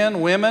and men,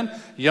 women,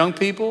 young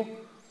people.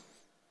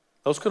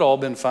 Those could all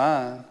have been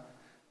fine.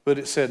 But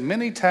it said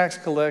many tax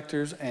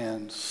collectors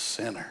and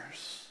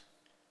sinners.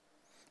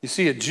 You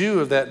see, a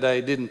Jew of that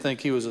day didn't think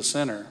he was a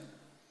sinner.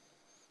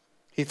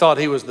 He thought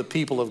he was the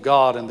people of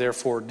God and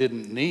therefore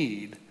didn't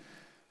need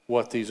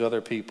what these other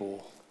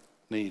people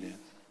needed.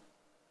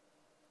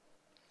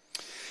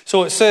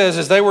 So it says,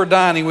 as they were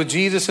dining with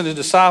Jesus and his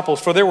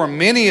disciples, for there were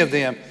many of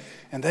them,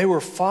 and they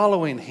were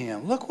following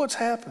him. Look what's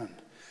happened.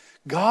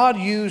 God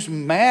used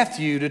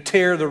Matthew to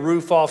tear the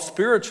roof off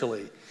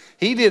spiritually.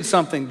 He did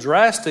something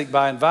drastic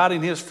by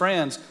inviting his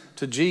friends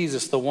to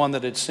Jesus, the one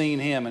that had seen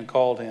him and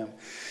called him.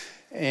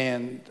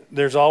 And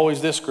there's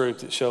always this group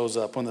that shows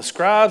up. When the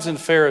scribes and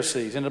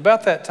Pharisees, and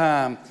about that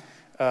time,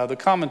 the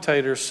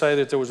commentators say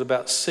that there was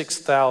about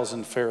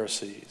 6,000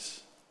 Pharisees.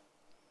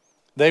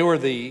 They were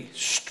the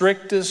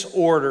strictest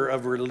order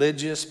of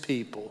religious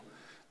people.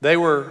 They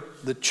were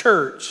the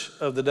church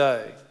of the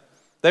day.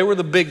 They were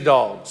the big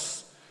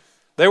dogs.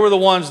 They were the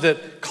ones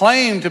that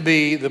claimed to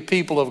be the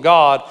people of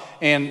God,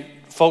 and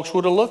folks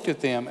would have looked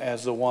at them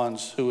as the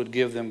ones who would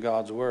give them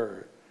God's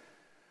word.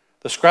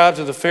 The scribes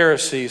of the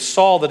Pharisees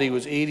saw that he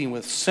was eating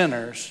with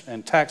sinners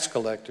and tax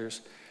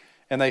collectors,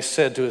 and they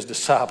said to his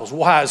disciples,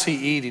 why is he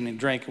eating and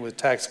drinking with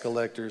tax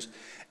collectors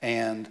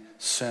and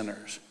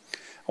sinners?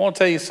 I want to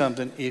tell you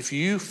something. If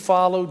you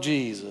follow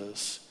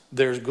Jesus,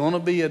 there's going to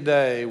be a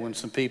day when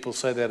some people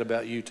say that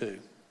about you too.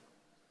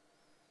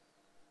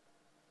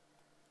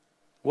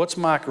 What's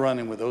Mike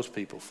running with those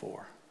people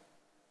for?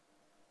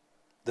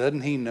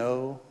 Doesn't he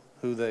know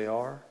who they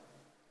are?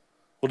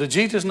 Well, did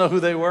Jesus know who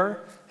they were?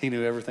 He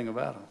knew everything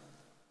about them.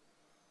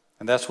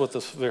 And that's what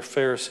the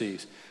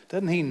Pharisees.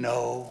 Doesn't he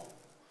know?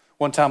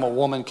 One time a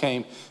woman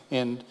came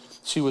and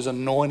she was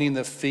anointing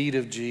the feet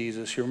of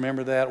Jesus. You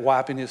remember that?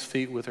 Wiping his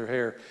feet with her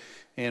hair.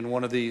 And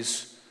one of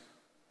these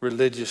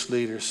religious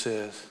leaders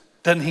says,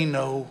 doesn't he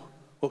know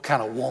what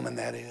kind of woman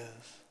that is?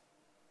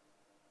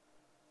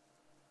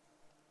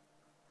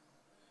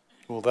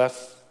 Well,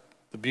 that's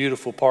the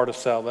beautiful part of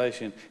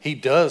salvation. He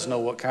does know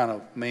what kind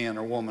of man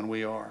or woman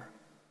we are.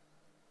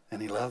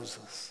 And he loves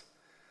us.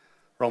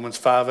 Romans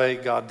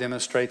 5:8, God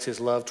demonstrates his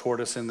love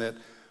toward us in that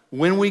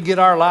when we get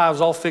our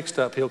lives all fixed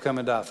up, he'll come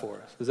and die for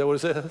us. Is that what it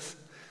says?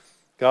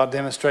 God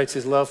demonstrates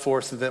his love for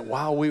us in that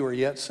while we were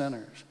yet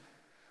sinners,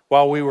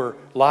 while we were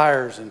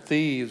liars and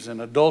thieves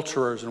and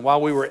adulterers, and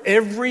while we were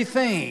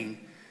everything,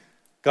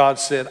 God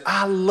said,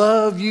 I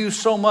love you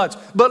so much.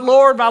 But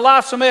Lord, my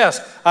life's a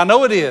mess. I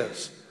know it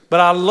is. But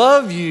I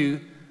love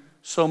you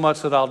so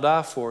much that I'll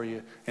die for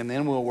you, and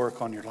then we'll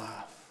work on your life.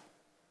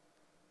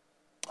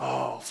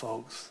 Oh,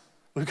 folks,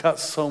 we've got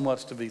so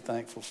much to be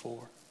thankful for.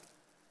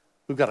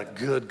 We've got a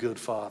good, good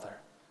Father.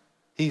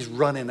 He's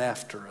running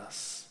after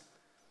us.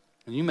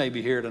 And you may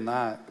be here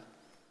tonight,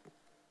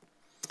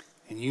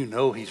 and you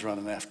know he's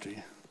running after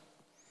you.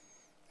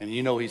 And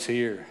you know he's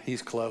here.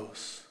 He's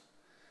close.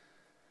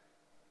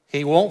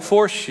 He won't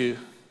force you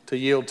to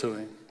yield to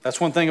him.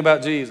 That's one thing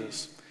about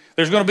Jesus.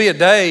 There's going to be a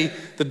day,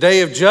 the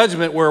day of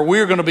judgment, where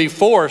we're going to be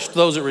forced,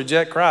 those that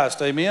reject Christ,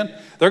 amen?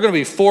 They're going to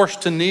be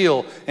forced to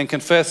kneel and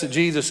confess that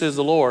Jesus is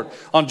the Lord.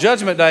 On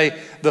Judgment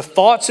Day, the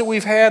thoughts that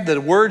we've had, the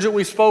words that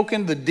we've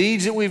spoken, the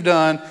deeds that we've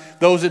done,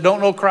 those that don't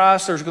know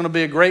Christ, there's going to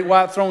be a great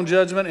white throne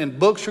judgment, and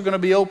books are going to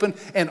be opened,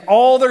 and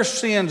all their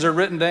sins are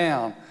written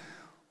down.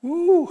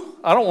 Ooh,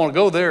 I don't want to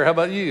go there. How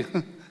about you?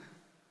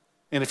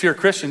 And if you're a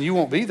Christian, you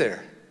won't be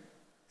there.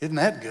 Isn't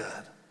that good?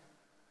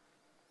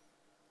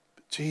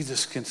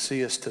 Jesus can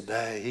see us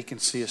today. He can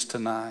see us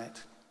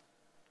tonight.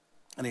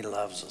 And he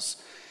loves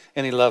us.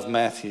 And he loved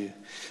Matthew.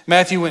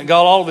 Matthew went and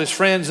got all of his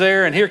friends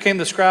there. And here came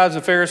the scribes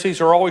and Pharisees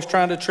who are always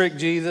trying to trick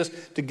Jesus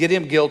to get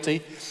him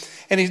guilty.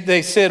 And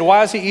they said,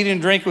 why is he eating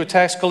and drinking with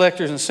tax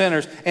collectors and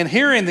sinners? And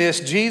hearing this,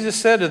 Jesus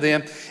said to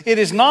them, it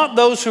is not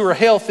those who are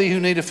healthy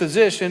who need a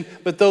physician,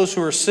 but those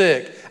who are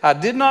sick. I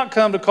did not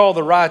come to call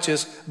the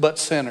righteous, but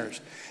sinners.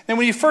 And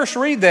when you first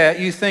read that,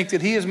 you think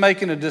that he is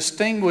making a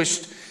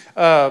distinguished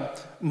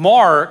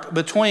mark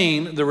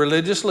between the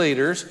religious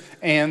leaders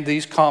and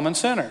these common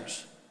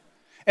sinners.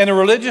 And the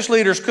religious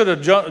leaders could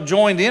have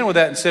joined in with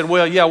that and said,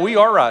 well, yeah, we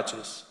are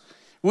righteous.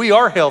 We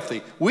are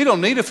healthy. We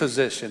don't need a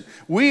physician.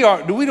 We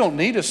don't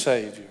need a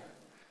Savior.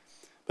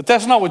 But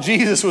that's not what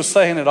Jesus was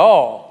saying at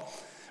all.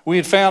 We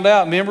had found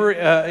out, remember,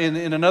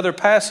 in another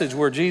passage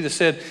where Jesus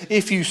said,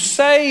 if you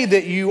say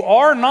that you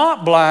are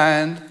not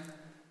blind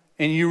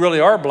and you really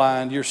are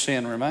blind, your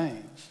sin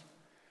remains.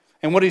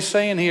 And what he's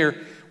saying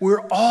here,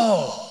 we're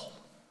all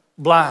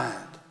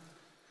blind.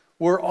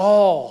 We're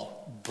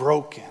all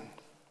broken.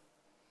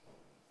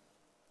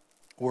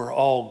 We're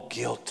all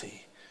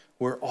guilty.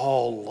 We're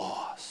all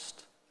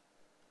lost.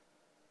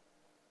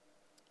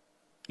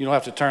 You don't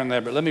have to turn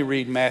there, but let me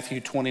read Matthew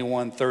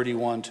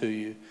 21:31 to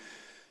you.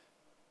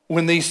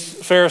 When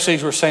these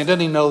Pharisees were saying,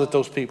 doesn't he know that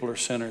those people are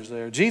sinners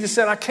there? Jesus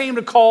said, I came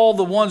to call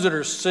the ones that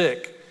are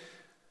sick.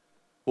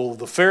 Well,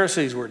 the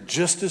Pharisees were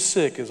just as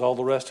sick as all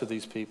the rest of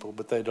these people,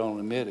 but they don't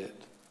admit it.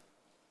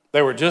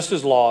 They were just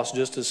as lost,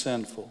 just as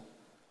sinful.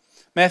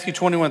 Matthew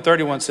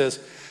 21:31 says,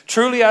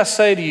 truly I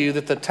say to you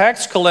that the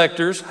tax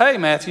collectors, hey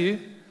Matthew,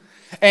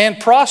 and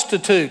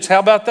prostitutes, how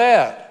about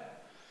that,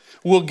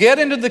 will get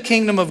into the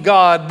kingdom of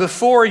God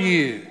before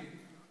you.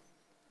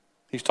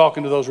 He's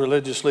talking to those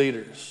religious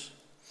leaders.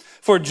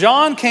 For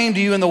John came to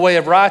you in the way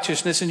of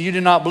righteousness and you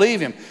did not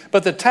believe him.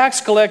 But the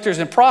tax collectors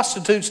and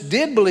prostitutes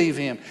did believe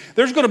him.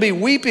 There's going to be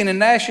weeping and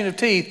gnashing of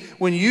teeth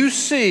when you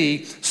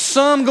see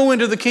some go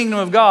into the kingdom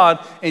of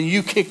God and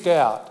you kicked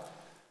out.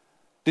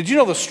 Did you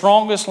know the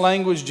strongest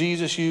language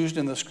Jesus used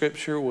in the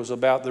scripture was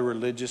about the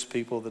religious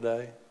people of the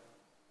day?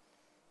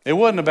 It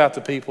wasn't about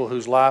the people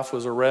whose life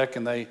was a wreck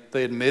and they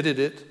admitted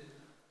it.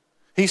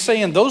 He's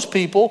saying those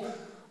people,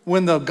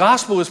 when the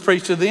gospel was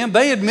preached to them,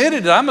 they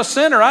admitted it. I'm a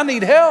sinner. I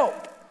need help.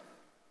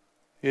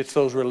 It's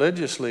those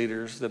religious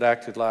leaders that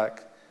acted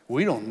like,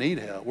 we don't need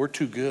help. We're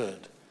too good.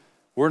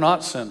 We're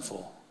not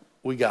sinful.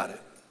 We got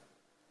it.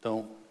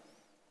 Don't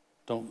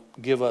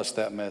give us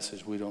that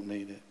message. We don't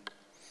need it.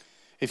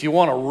 If you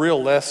want a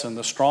real lesson,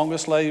 the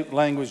strongest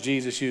language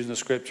Jesus used in the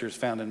scripture is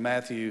found in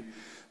Matthew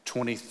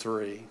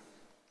 23.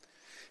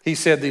 He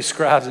said, these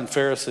scribes and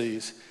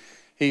Pharisees,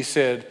 he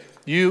said,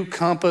 you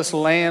compass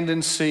land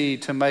and sea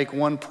to make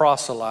one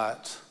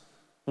proselyte,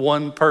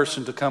 one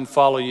person to come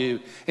follow you.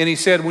 And he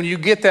said, when you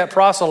get that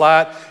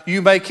proselyte,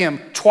 you make him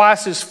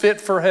twice as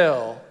fit for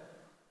hell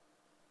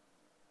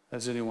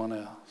as anyone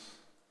else.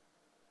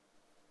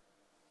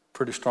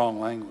 Pretty strong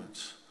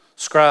language.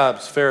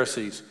 Scribes,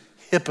 Pharisees,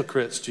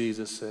 hypocrites,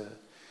 Jesus said.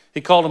 He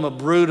called them a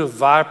brood of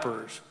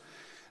vipers.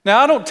 Now,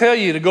 I don't tell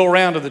you to go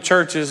around to the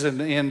churches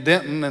in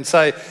Denton and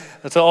say,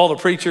 to all the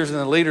preachers and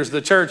the leaders of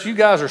the church, you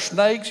guys are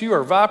snakes, you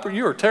are vipers,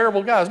 you are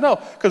terrible guys. No,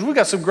 because we've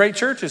got some great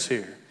churches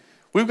here.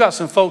 We've got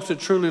some folks that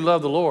truly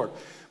love the Lord.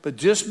 But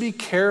just be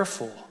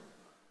careful.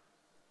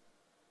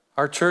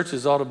 Our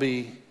churches ought to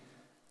be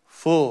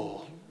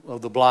full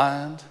of the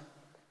blind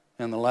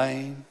and the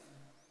lame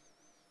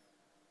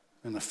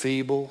and the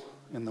feeble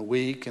and the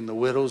weak and the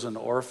widows and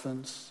the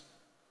orphans.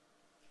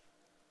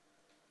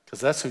 Because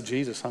that's who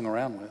Jesus hung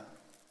around with.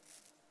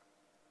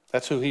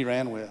 That's who he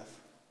ran with.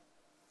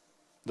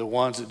 The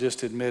ones that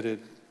just admitted,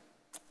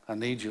 I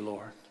need you,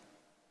 Lord.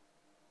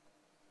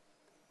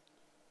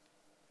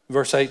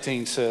 Verse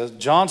 18 says,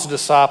 John's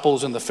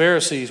disciples and the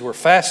Pharisees were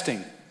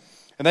fasting.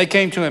 And they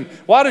came to him,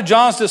 why do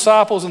John's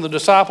disciples and the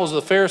disciples of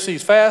the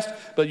Pharisees fast,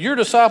 but your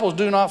disciples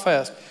do not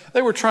fast?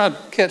 They were trying to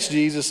catch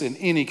Jesus in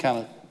any kind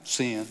of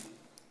sin.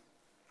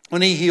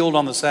 When he healed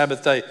on the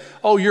Sabbath day,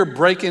 oh, you're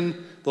breaking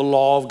the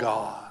law of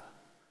God.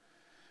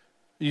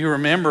 You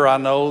remember, I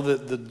know,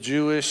 that the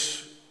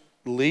Jewish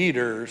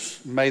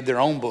leaders made their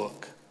own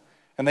book,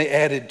 and they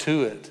added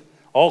to it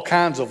all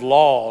kinds of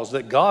laws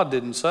that God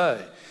didn't say.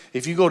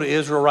 If you go to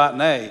Israel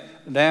right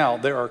now,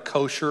 there are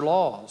kosher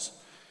laws,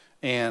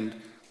 and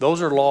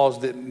those are laws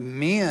that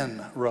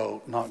men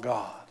wrote, not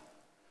God.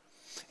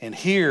 And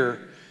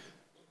here,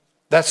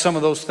 that's some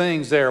of those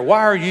things there.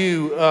 Why are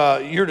you,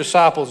 your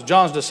disciples,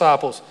 John's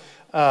disciples,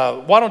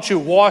 why don't you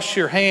wash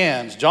your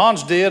hands?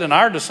 John's did and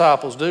our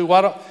disciples do.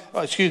 Why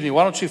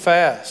don't you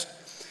fast?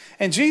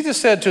 And Jesus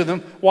said to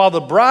them, while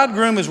the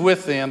bridegroom is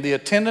with them, the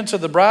attendants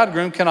of the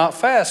bridegroom cannot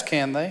fast,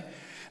 can they?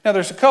 Now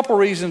there's a couple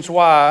reasons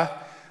why,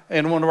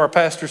 and one of our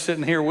pastors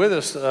sitting here with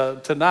us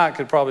tonight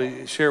could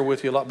probably share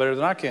with you a lot better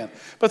than I can.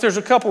 But there's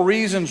a couple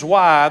reasons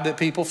why that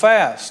people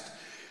fast.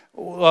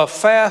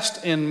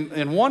 Fast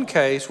in one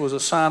case was a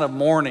sign of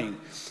mourning.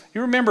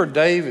 You remember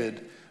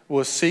David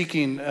was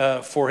seeking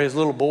for his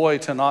little boy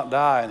to not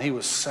die, and he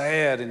was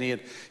sad, and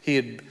he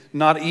had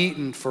not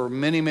eaten for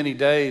many, many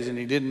days, and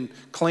he didn't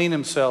clean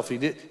himself.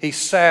 He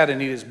sat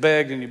and he just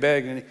begged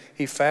and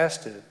he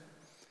fasted.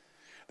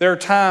 There are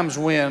times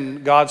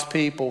when God's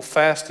people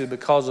fasted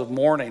because of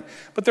mourning,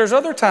 but there's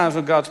other times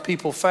when God's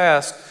people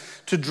fast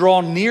to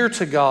draw near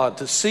to God,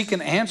 to seek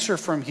an answer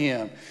from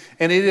him.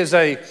 And it is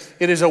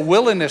a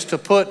willingness to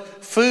put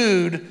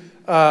food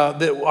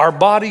that our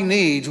body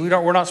needs.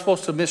 We're not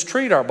supposed to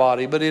mistreat our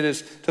body, but it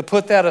is to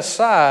put that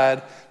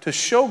aside to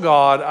show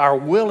God our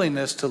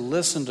willingness to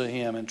listen to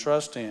him and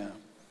trust him.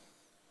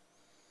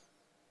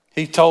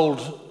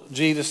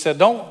 Jesus said,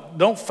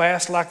 don't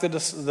fast like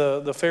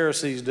the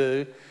Pharisees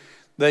do.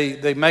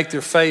 They make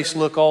their face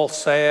look all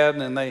sad,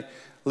 and they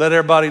let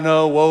everybody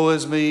know, woe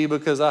is me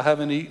because I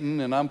haven't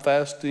eaten and I'm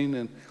fasting.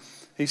 And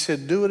he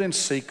said, do it in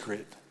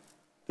secret.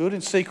 Do it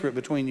in secret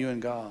between you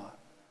and God.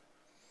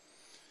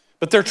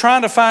 But they're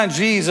trying to find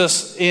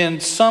Jesus in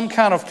some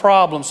kind of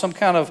problem, some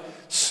kind of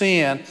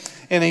sin.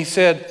 And he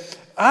said,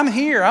 I'm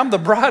here. I'm the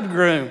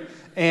bridegroom.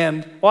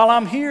 And while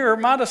I'm here,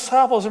 my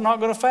disciples are not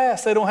going to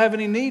fast. They don't have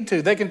any need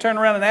to. They can turn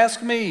around and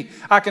ask me.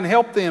 I can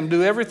help them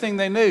do everything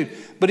they need.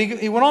 But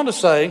he went on to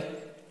say,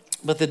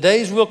 but the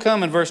days will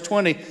come in verse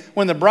 20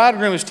 when the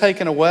bridegroom is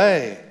taken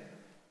away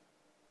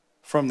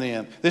from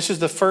them. This is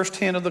the first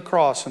hint of the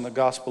cross in the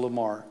Gospel of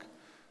Mark.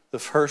 The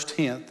first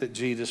hint that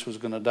Jesus was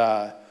going to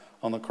die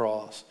on the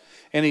cross.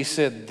 And he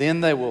said,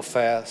 then they will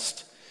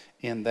fast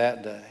in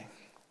that day.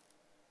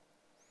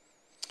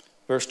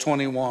 Verse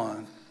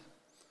 21.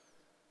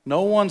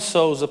 No one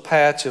sews a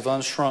patch of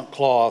unshrunk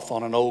cloth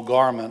on an old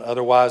garment,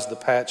 otherwise the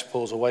patch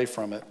pulls away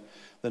from it,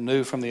 the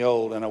new from the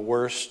old, and a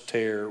worse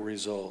tear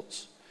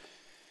results.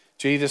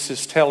 Jesus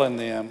is telling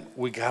them,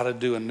 we got to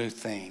do a new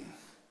thing.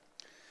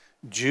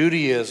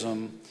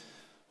 Judaism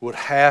would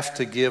have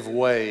to give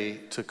way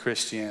to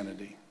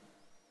Christianity.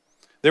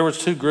 There was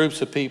two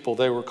groups of people.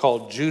 They were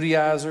called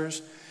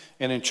Judaizers,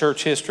 and in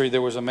church history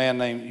there was a man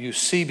named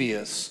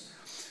Eusebius.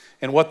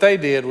 And what they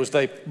did was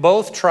they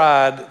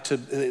tried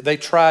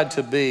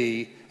to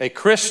be a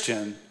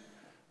Christian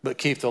but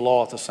keep the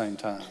law at the same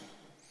time.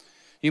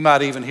 You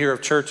might even hear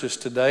of churches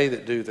today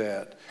that do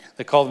that.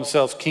 They call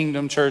themselves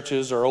kingdom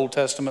churches or Old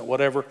Testament,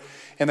 whatever.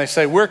 And they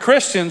say, we're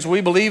Christians,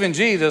 we believe in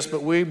Jesus,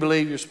 but we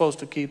believe you're supposed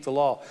to keep the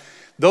law.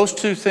 Those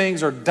two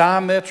things are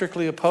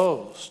diametrically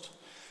opposed.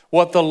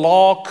 What the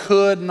law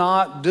could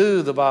not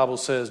do, the Bible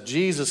says,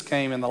 Jesus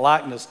came in the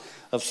likeness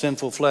of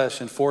sinful flesh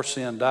and for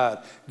sin died.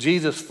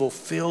 Jesus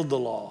fulfilled the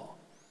law.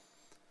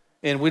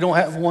 And we don't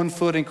have one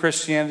foot in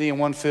Christianity and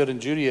one foot in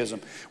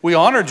Judaism. We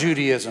honor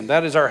Judaism.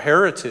 That is our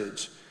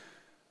heritage.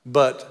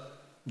 But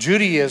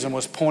Judaism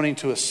was pointing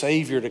to a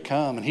Savior to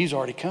come, and he's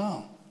already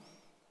come.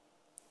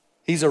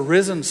 He's a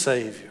risen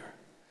Savior.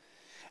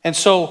 And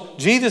so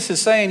Jesus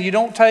is saying you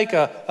don't take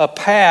a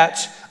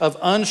patch of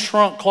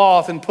unshrunk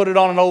cloth and put it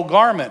on an old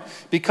garment,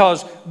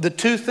 because the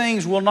two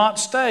things will not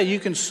stay. You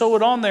can sew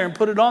it on there and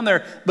put it on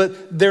there,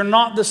 but they're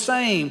not the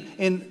same,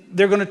 and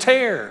they're going to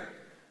tear.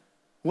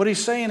 What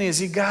he's saying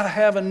is you got to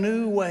have a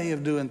new way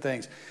of doing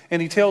things.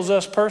 And he tells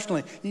us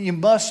personally, you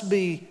must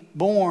be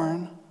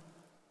born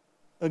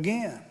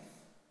again.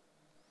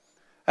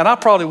 And I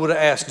probably would have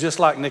asked just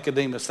like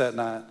Nicodemus that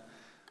night.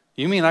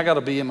 You mean I got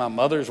to be in my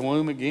mother's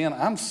womb again?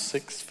 I'm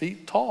 6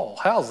 feet tall.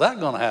 How's that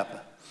going to happen?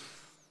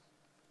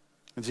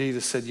 And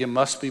Jesus said, you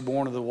must be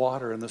born of the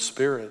water and the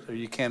Spirit, or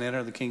you can't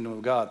enter the kingdom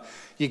of God.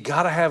 You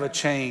got to have a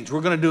change.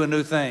 We're going to do a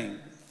new thing.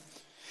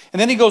 And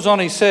then he goes on,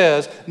 he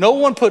says, no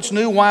one puts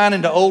new wine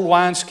into old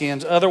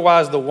wineskins,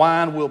 otherwise the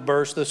wine will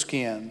burst the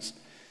skins.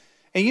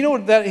 And you know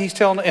what that he's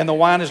telling, and the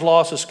wine has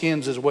lost the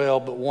skins as well,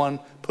 but one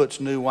puts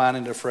new wine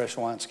into fresh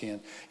wineskin.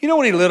 You know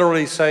what he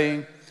literally is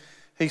saying?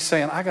 He's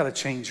saying, I got to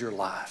change your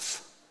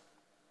life.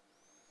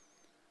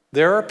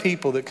 There are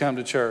people that come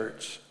to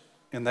church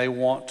and they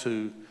want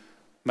to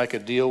make a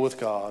deal with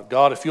God.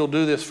 God, if you'll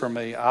do this for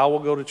me, I will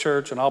go to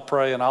church and I'll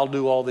pray and I'll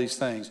do all these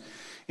things.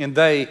 And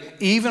they,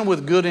 even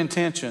with good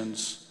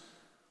intentions,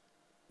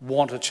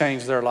 want to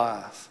change their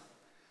life.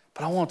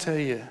 But I want to tell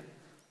you,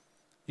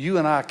 you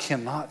and I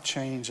cannot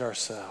change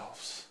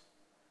ourselves.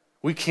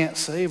 We can't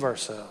save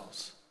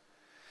ourselves.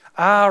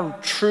 I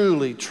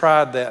truly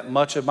tried that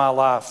much of my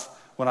life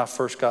when I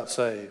first got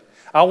saved.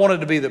 I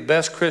wanted to be the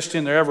best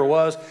Christian there ever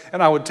was,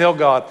 and I would tell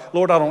God,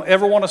 Lord, I don't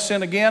ever want to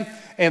sin again,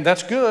 and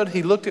that's good.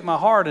 He looked at my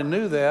heart and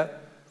knew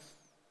that.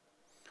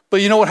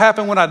 But you know what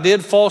happened when I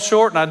did fall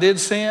short and I did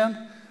sin?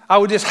 I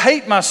would just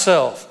hate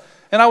myself,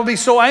 and I would be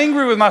so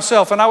angry with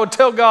myself, and I would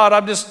tell God,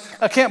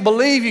 I can't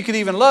believe you could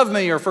even love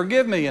me or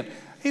forgive me, and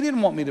he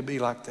didn't want me to be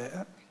like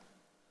that.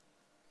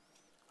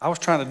 I was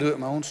trying to do it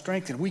in my own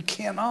strength, and we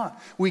cannot.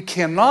 We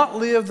cannot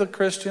live the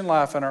Christian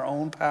life in our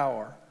own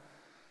power.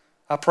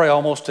 I pray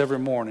almost every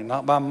morning,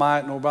 not by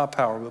might nor by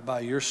power, but by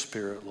your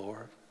Spirit,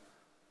 Lord.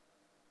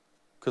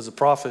 Because the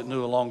prophet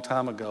knew a long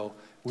time ago,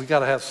 we got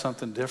to have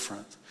something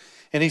different.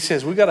 And he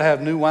says, we got to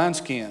have new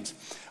wineskins.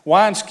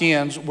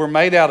 Wineskins were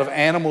made out of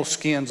animal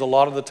skins a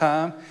lot of the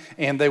time,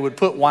 and they would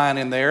put wine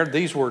in there.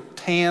 These were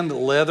tanned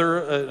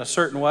leather in a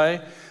certain way.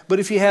 But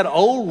if you had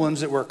old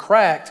ones that were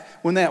cracked,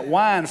 when that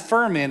wine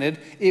fermented,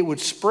 it would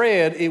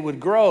spread, it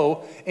would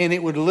grow, and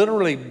it would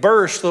literally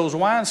burst those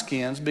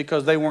wineskins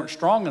because they weren't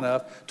strong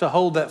enough to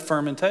hold that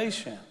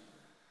fermentation.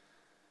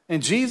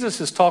 And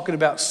Jesus is talking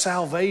about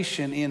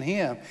salvation in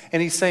him.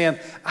 And he's saying,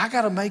 I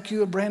got to make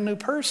you a brand new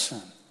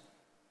person.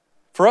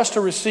 For us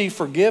to receive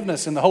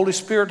forgiveness and the Holy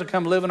Spirit to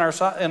come live in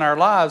our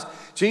lives,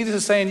 Jesus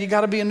is saying, you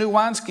got to be a new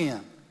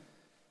wineskin.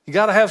 You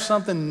got to have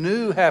something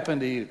new happen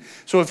to you.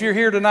 So if you're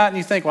here tonight and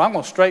you think, well, I'm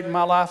going to straighten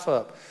my life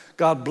up.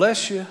 God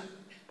bless you.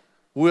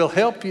 We'll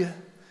help you.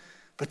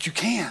 But you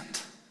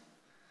can't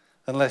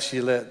unless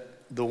you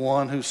let the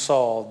one who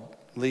saw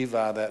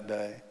Levi that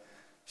day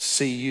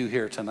see you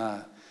here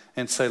tonight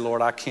and say,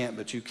 Lord, I can't,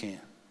 but you can.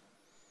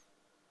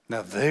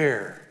 Now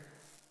there,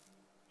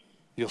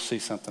 you'll see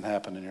something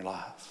happen in your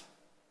life.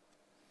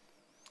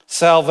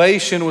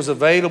 Salvation was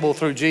available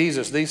through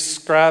Jesus. These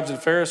scribes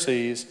and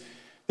Pharisees,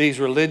 these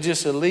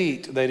religious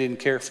elite, they didn't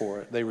care for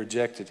it. They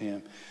rejected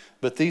him.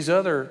 But these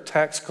other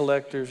tax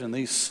collectors and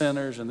these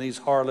sinners and these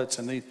harlots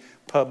and these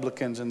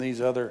publicans and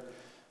these other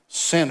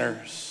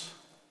sinners,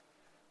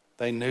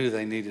 they knew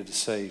they needed a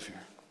Savior.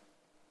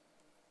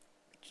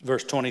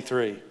 Verse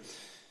 23,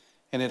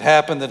 and it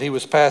happened that he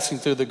was passing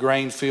through the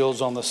grain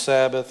fields on the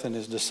Sabbath, and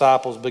his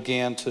disciples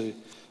began to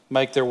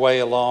make their way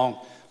along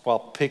while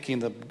picking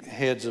the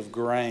heads of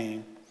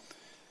grain.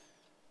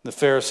 The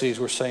Pharisees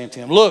were saying to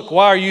him, look,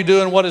 why are you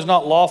doing what is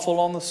not lawful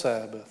on the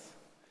Sabbath?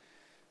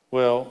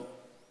 Well,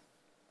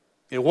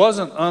 it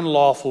wasn't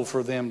unlawful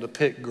for them to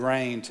pick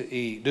grain to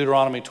eat.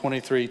 Deuteronomy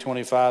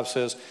 23:25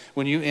 says,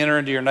 when you enter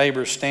into your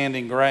neighbor's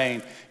standing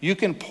grain, you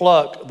can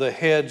pluck the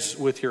heads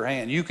with your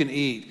hand. You can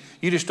eat.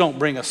 You just don't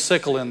bring a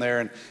sickle in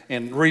there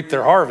and reap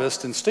their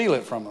harvest and steal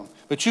it from them.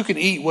 But you can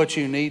eat what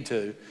you need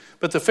to.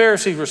 But the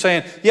Pharisees were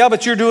saying, yeah,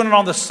 but you're doing it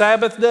on the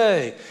Sabbath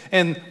day.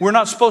 And we're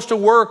not supposed to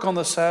work on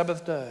the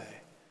Sabbath day.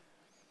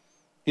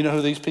 You know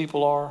who these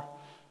people are?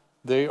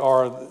 They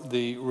are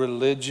the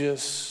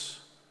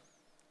religious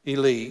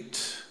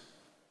elite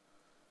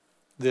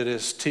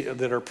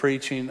that are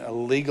preaching a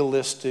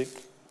legalistic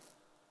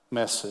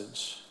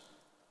message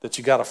that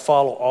you got to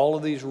follow all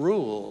of these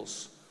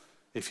rules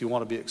if you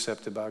want to be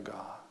accepted by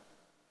God.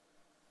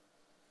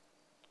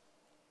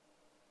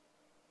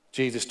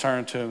 Jesus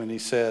turned to him and he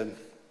said,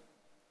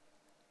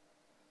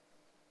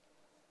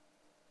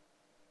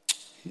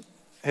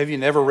 have you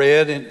never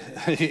read,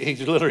 and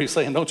he's literally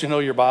saying, don't you know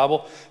your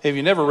Bible? Have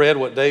you never read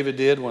what David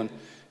did when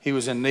he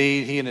was in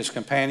need? He and his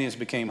companions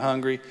became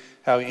hungry,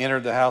 how he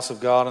entered the house of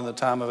God in the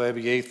time of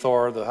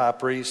Abiathar, the high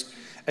priest,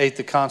 ate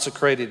the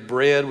consecrated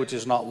bread, which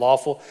is not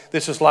lawful.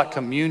 This is like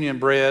communion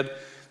bread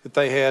that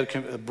they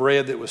had,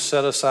 bread that was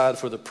set aside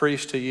for the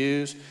priest to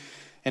use.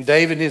 And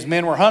David and his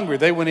men were hungry.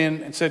 They went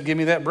in and said, give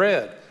me that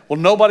bread. Well,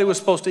 nobody was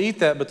supposed to eat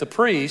that but the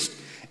priest.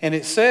 And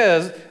it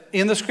says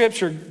in the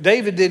scripture,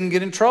 David didn't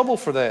get in trouble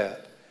for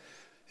that.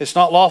 It's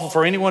not lawful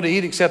for anyone to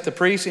eat except the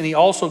priest, and he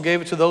also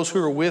gave it to those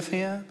who were with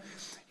him.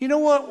 You know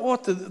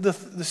what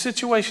the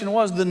situation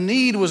was? The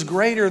need was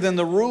greater than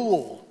the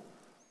rule.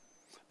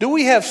 Do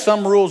we have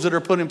some rules that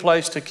are put in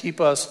place to keep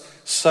us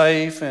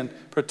safe and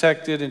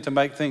protected and to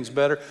make things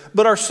better?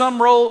 But are some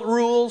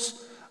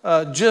rules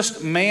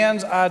just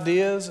man's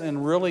ideas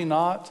and really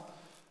not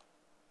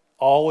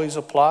always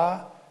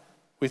apply?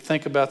 We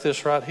think about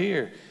this right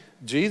here.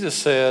 Jesus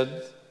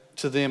said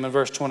to them in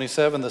verse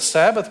 27, the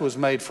Sabbath was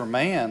made for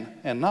man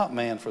and not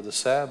man for the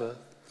Sabbath.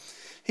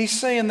 He's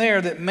saying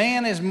there that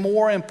man is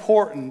more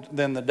important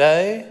than the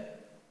day,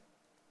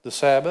 the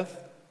Sabbath,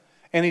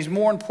 and he's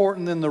more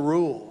important than the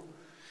rule.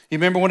 You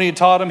remember when he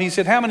taught him, he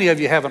said, how many of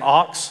you have an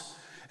ox?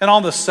 And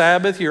on the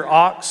Sabbath, your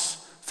ox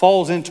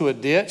falls into a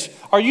ditch.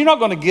 Are you not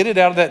going to get it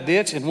out of that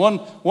ditch? And one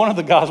of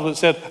the Gospels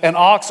said, an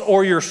ox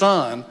or your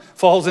son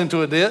falls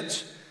into a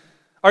ditch.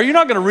 Are you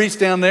not going to reach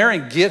down there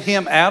and get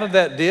him out of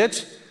that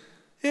ditch?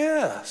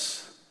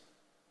 Yes.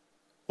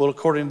 Well,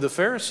 according to the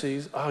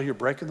Pharisees, you're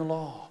breaking the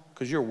law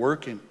because you're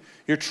working,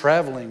 you're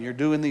traveling, you're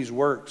doing these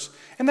works.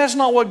 And that's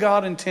not what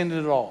God intended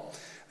at all.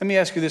 Let me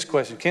ask you this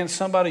question. Can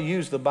somebody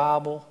use the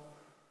Bible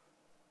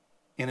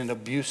in an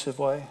abusive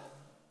way?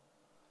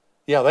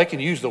 Yeah, they can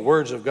use the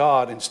words of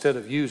God instead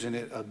of using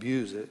it,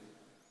 abuse it.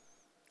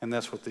 And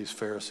that's what these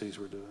Pharisees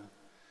were doing.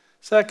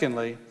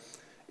 Secondly,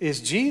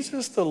 is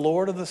Jesus the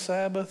Lord of the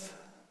Sabbath?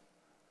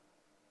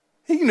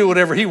 He can do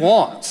whatever he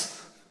wants.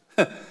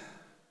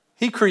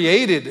 He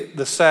created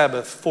the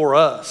Sabbath for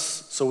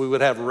us so we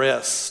would have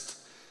rest,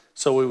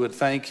 so we would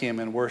thank him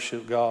and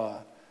worship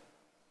God.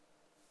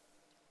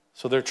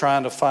 So they're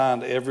trying to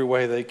find every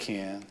way they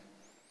can.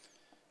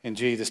 And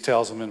Jesus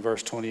tells them in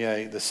verse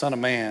 28, the Son of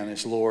Man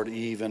is Lord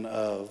even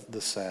of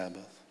the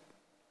Sabbath.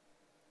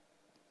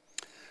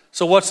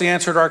 So what's the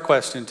answer to our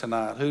question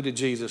tonight? Who did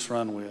Jesus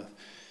run with?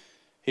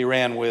 He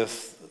ran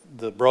with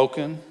the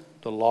broken,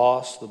 the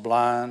lost, the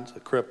blind,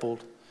 the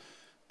crippled,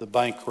 the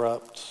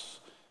bankrupt.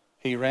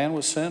 He ran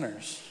with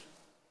sinners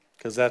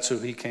because that's who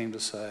he came to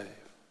save.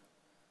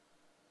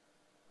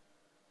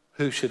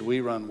 Who should we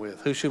run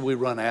with? Who should we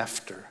run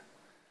after?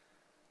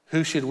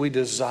 Who should we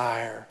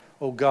desire?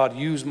 Oh God,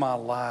 use my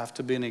life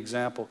to be an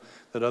example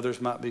that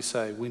others might be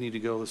saved. We need to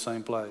go to the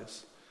same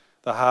place.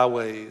 The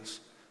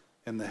highways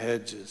and the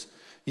hedges.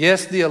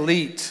 Yes, the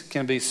elite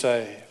can be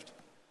saved.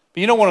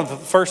 But you know one of the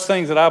first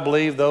things that I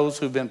believe those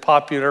who've been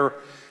popular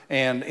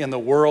and in the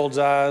world's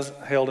eyes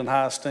held in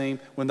high esteem,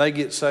 when they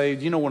get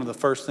saved, you know one of the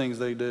first things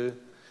they do?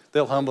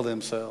 They'll humble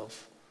themselves.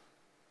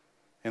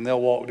 And they'll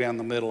walk down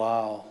the middle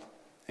aisle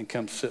and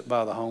come sit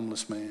by the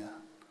homeless man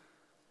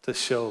to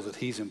show that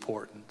he's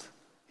important.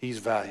 He's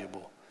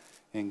valuable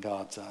in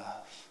God's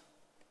eyes.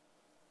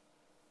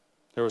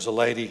 There was a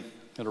lady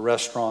at a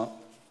restaurant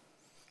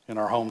in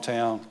our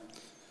hometown,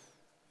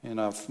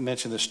 and I've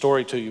mentioned this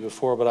story to you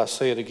before, but I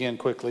say it again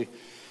quickly.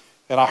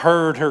 And I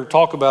heard her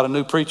talk about a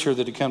new preacher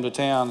that had come to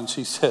town, and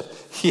she said,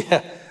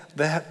 yeah,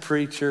 that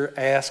preacher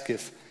asked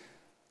if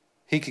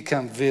he could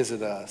come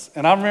visit us.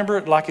 And I remember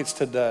it like it's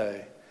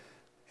today.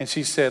 And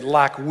she said,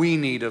 like we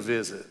need a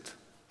visit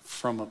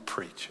from a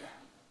preacher.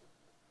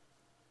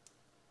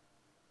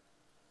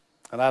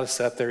 And I just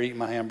sat there eating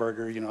my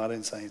hamburger. I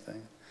didn't say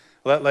anything.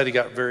 Well, that lady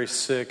got very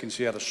sick and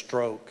she had a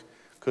stroke.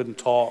 Couldn't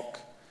talk.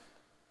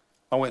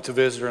 I went to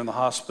visit her in the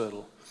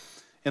hospital.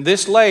 And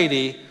this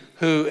lady,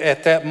 who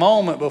at that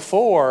moment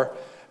before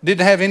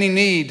didn't have any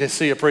need to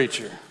see a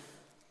preacher.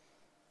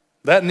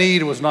 That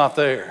need was not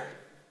there.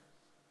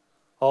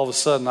 All of a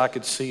sudden I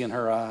could see in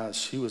her eyes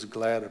she was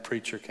glad a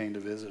preacher came to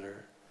visit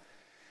her.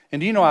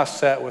 And I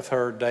sat with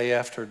her day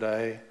after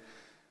day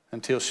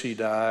until she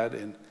died,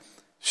 and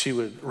she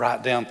would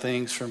write down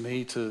things for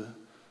me to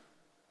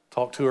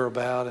talk to her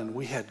about, and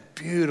we had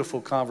beautiful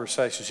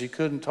conversations. She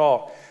couldn't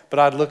talk, but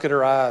I'd look at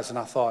her eyes and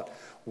I thought,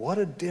 what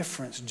a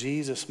difference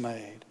Jesus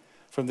made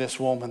from this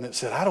woman that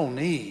said, I don't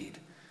need.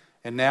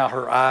 And now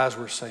her eyes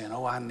were saying,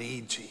 oh, I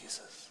need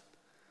Jesus.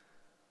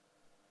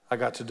 I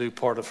got to do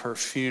part of her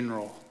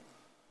funeral.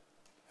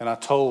 And I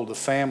told the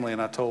family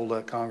and I told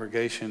that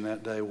congregation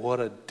that day, what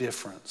a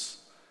difference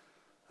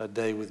a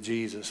day with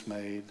Jesus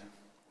made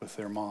with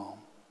their mom.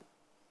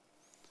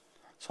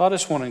 So I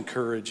just want to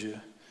encourage you.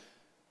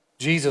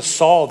 Jesus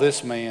saw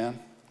this man.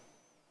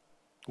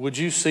 Would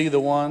you see the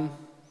one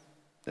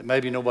that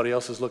maybe nobody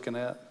else is looking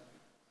at?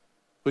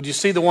 Would you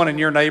see the one in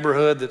your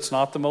neighborhood that's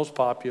not the most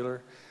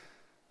popular,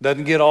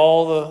 doesn't get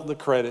all the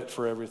credit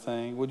for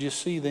everything? Would you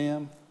see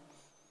them?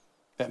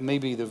 That may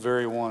be the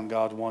very one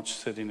God wants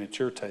sitting at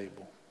your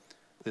table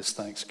this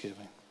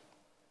Thanksgiving.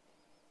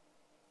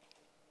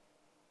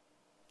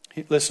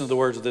 Listen to the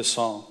words of this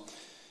song.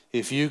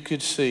 If you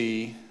could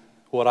see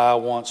what I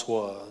once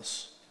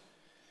was,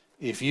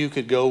 if you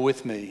could go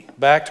with me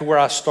back to where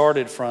I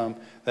started from,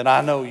 then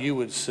I know you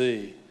would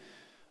see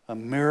a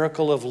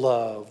miracle of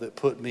love that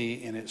put me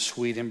in its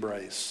sweet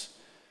embrace.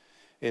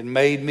 It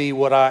made me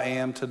what I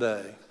am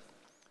today,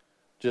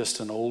 just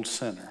an old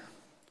sinner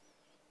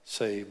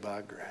saved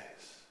by grace.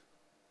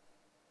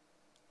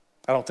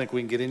 I don't think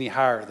we can get any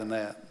higher than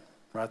that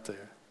right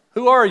there.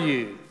 Who are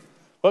you?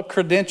 What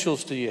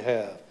credentials do you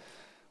have?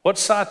 What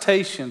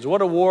citations,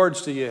 what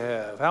awards do you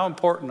have? How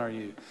important are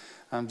you?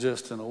 I'm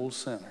just an old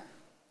sinner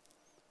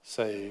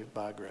saved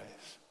by grace.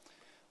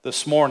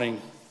 This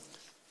morning,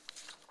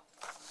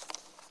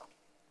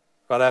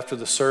 right after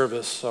the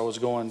service, I was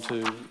going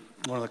to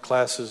one of the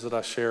classes that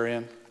I share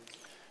in,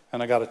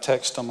 and I got a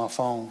text on my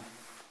phone.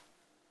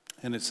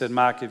 And it said,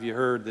 Mike, have you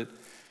heard that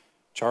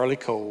Charlie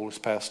Cole has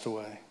passed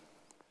away?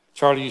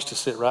 Charlie used to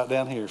sit right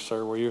down here,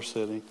 sir, where you're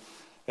sitting,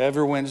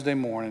 every Wednesday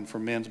morning for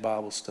men's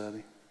Bible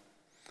study.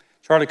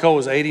 Charlie Cole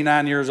was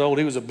 89 years old.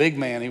 He was a big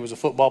man. He was a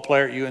football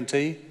player at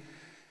UNT.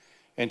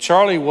 And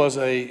Charlie was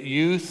a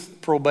youth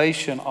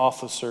probation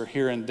officer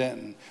here in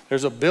Denton.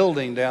 There's a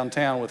building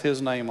downtown with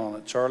his name on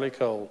it, Charlie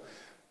Cole,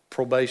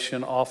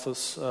 probation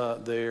office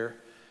there.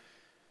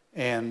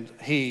 And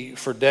he,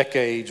 for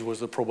decades, was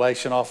the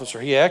probation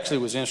officer. He actually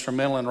was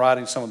instrumental in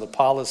writing some of the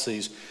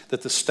policies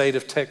that the state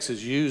of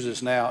Texas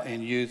uses now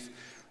in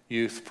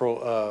youth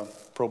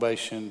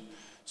probation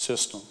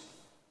system.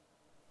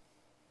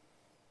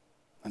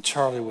 And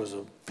Charlie was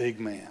a big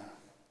man.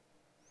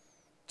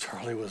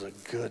 Charlie was a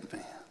good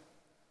man.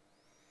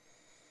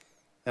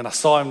 And I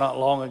saw him not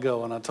long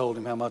ago, and I told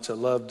him how much I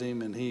loved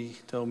him, and he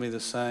told me the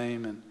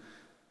same. And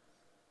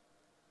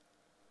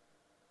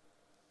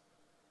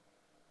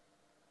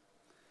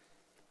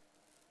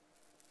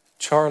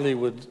Charlie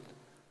would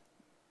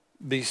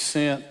be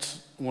sent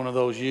one of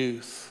those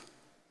youth,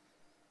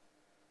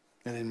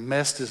 and it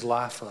messed his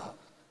life up.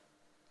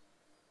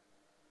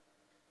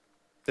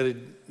 That it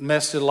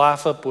messed his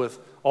life up with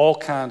all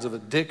kinds of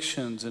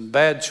addictions and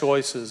bad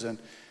choices. And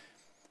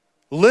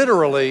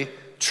literally,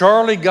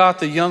 Charlie got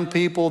the young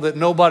people that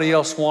nobody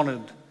else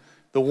wanted,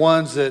 the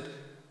ones that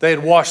they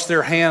had washed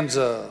their hands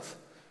of.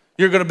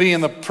 You're going to be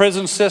in the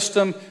prison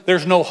system.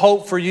 There's no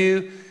hope for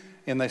you.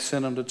 And they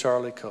sent them to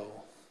Charlie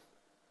Cole.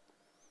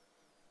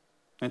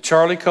 And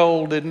Charlie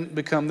Cole didn't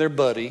become their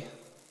buddy,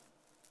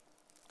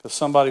 because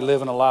somebody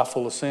living a life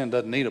full of sin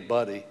doesn't need a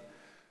buddy.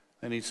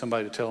 They need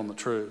somebody to tell them the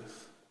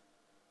truth.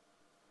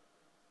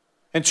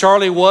 And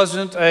Charlie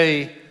wasn't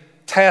a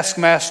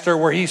taskmaster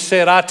where he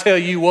said, I tell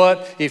you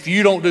what, if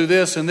you don't do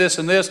this and this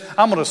and this,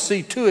 I'm going to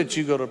see to it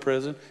you go to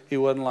prison. He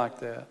wasn't like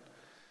that.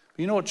 But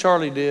you know what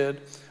Charlie did?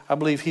 I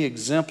believe he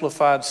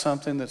exemplified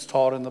something that's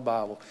taught in the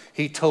Bible.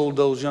 He told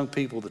those young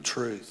people the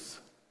truth.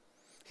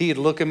 He'd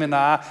look them in the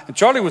eye. And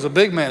Charlie was a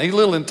big man. He's a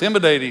little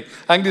intimidating.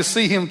 I can just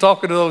see him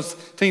talking to those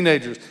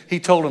teenagers. He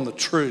told them the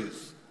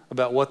truth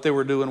about what they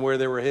were doing, where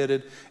they were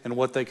headed, and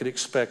what they could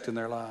expect in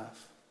their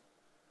life.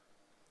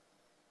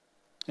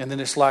 And then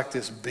it's like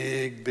this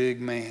big, big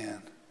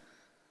man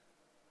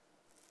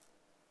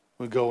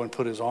would go and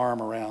put his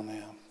arm around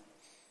them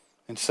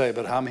and say,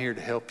 but I'm here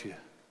to help you.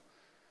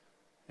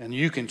 And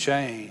you can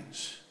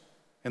change.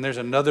 And there's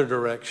another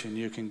direction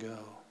you can go.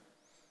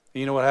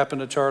 You know what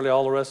happened to Charlie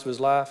all the rest of his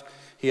life?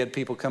 He had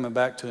people coming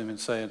back to him and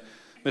saying,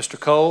 Mr.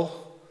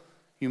 Cole,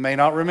 you may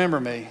not remember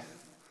me,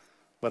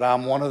 but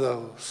I'm one of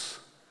those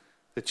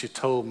that you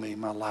told me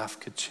my life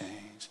could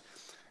change.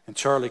 And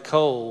Charlie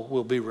Cole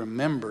will be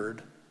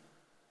remembered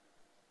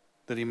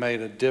that he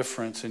made a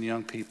difference in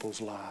young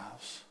people's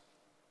lives.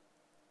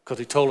 Because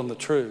he told them the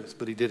truth,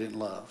 but he did it in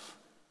love.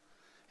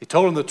 He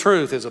told them the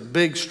truth as a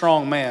big,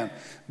 strong man,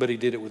 but he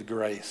did it with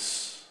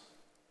grace.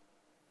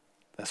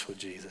 That's what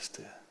Jesus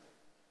did.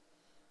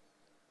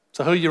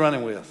 So who are you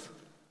running with?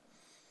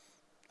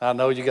 I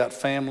know you got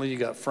family, you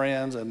got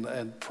friends,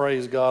 and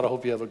praise God, I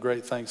hope you have a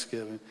great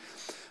Thanksgiving.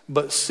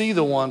 But see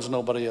the ones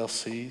nobody else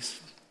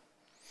sees.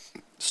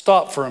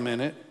 Stop for a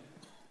minute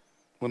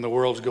when the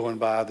world's going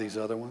by these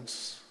other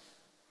ones.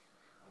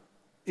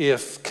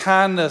 If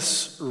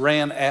kindness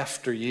ran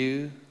after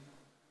you,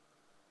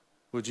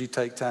 would you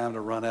take time to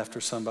run after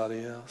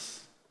somebody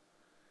else?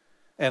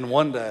 And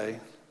one day,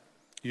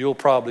 you'll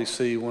probably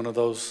see one of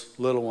those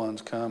little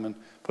ones come and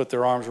put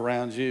their arms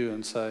around you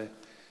and say,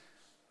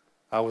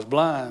 I was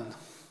blind,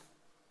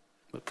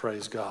 but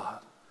praise God,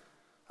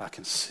 I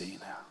can see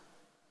now.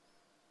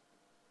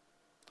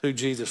 Who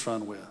Jesus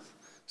run with?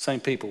 Same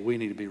people we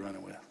need to be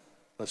running with.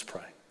 Let's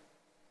pray.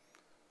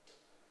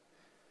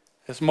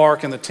 As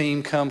Mark and the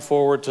team come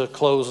forward to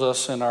close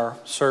us in our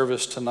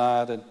service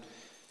tonight, and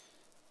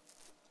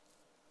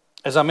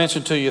as I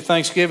mentioned to you,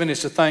 Thanksgiving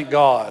is to thank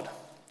God.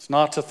 It's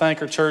not to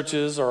thank our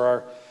churches or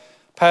our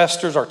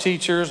pastors, our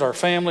teachers, our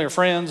family, our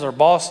friends, our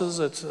bosses.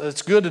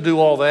 It's good to do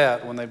all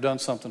that when they've done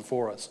something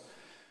for us.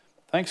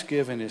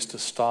 Thanksgiving is to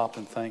stop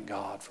and thank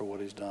God for what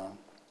he's done.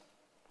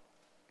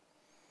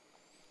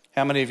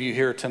 How many of you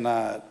here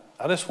tonight,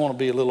 I just want to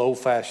be a little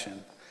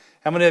old-fashioned.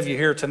 How many of you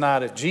here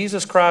tonight, if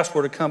Jesus Christ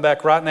were to come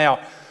back right now,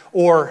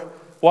 or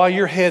while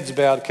your head's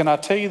bowed, can I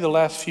tell you the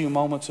last few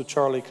moments of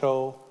Charlie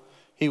Cole?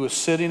 He was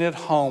sitting at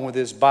home with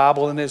his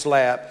Bible in his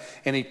lap,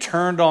 and he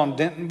turned on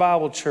Denton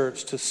Bible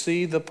Church to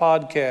see the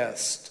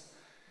podcast.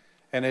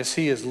 And as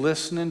he is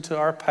listening to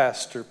our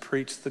pastor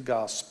preach the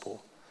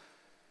gospel,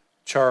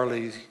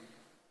 Charlie's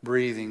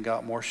breathing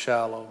got more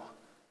shallow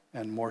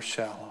and more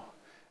shallow.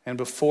 And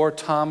before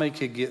Tommy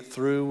could get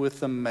through with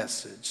the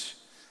message,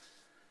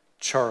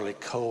 Charlie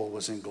Cole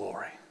was in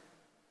glory.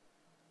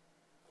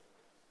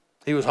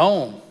 He was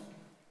home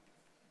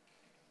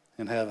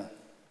in heaven.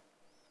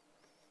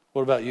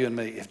 What about you and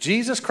me? If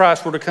Jesus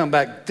Christ were to come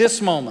back this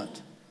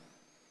moment,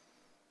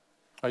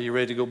 are you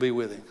ready to go be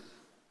with him?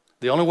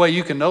 The only way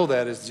you can know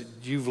that is that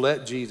you've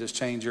let Jesus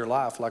change your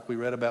life like we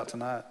read about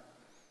tonight.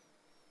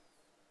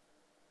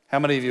 How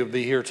many of you would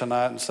be here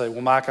tonight and say,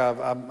 well, Mike,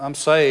 I'm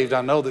saved.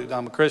 I know that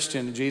I'm a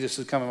Christian and Jesus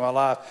has come in my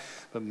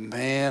life. But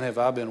man, have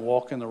I been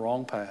walking the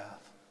wrong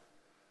path.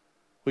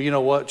 Well, you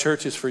know what?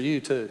 Church is for you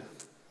too.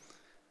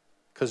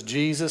 Because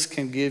Jesus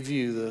can give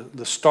you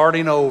the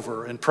starting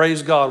over. And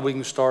praise God, we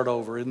can start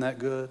over. Isn't that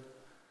good?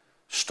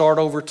 Start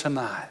over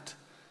tonight.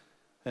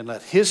 And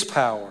let His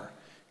power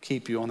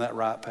keep you on that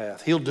right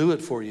path. He'll do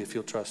it for you if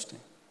you'll trust Him.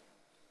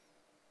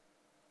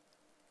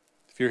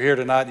 If you're here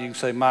tonight, you can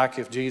say, Mike,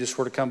 if Jesus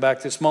were to come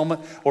back this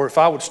moment, or if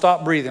I would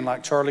stop breathing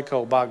like Charlie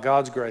Cole, by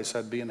God's grace,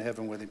 I'd be in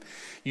heaven with Him.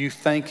 You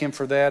thank Him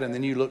for that, and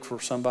then you look for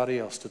somebody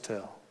else to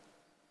tell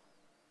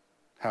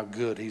how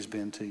good He's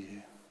been to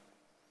you.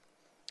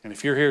 And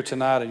if you're here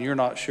tonight and you're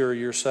not sure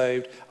you're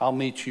saved, I'll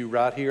meet you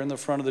right here in the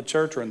front of the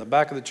church or in the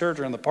back of the church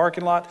or in the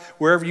parking lot,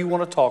 wherever you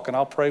want to talk, and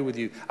I'll pray with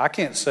you. I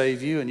can't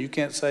save you, and you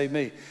can't save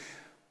me.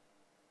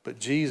 But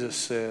Jesus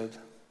said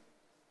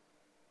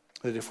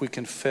that if we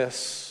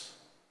confess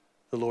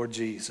the Lord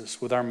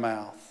Jesus with our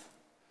mouth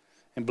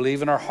and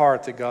believe in our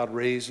heart that God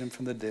raised Him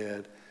from the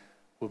dead,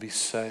 we'll be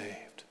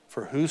saved.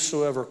 For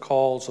whosoever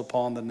calls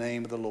upon the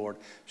name of the Lord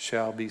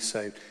shall be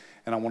saved.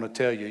 And I want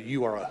to tell you,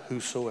 you are a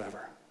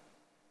whosoever.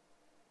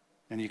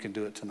 And you can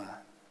do it tonight.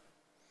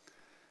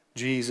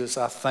 Jesus,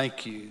 I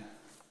thank you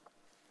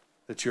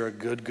that you're a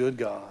good, good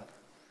God.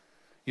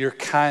 Your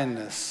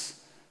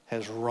kindness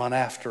has run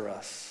after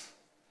us.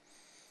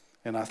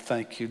 And I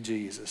thank you,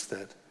 Jesus,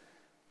 that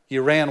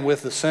you ran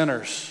with the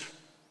sinners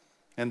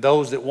and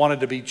those that wanted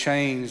to be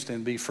changed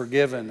and be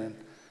forgiven. And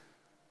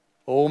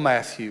oh,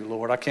 Matthew,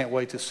 Lord, I can't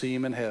wait to see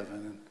him in heaven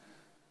and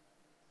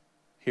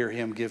hear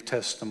him give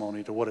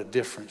testimony to what a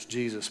difference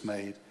Jesus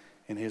made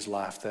in his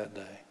life that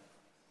day.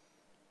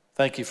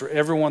 Thank you for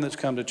everyone that's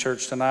come to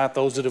church tonight,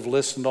 those that have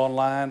listened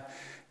online.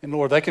 And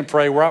Lord, they can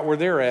pray right where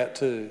they're at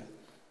too.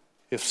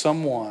 If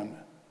someone,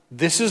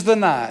 this is the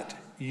night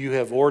you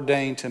have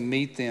ordained to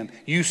meet them,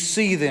 you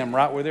see them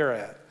right where they're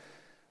at,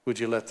 would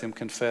you let them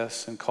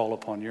confess and call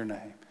upon your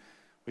name?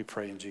 We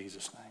pray in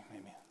Jesus' name.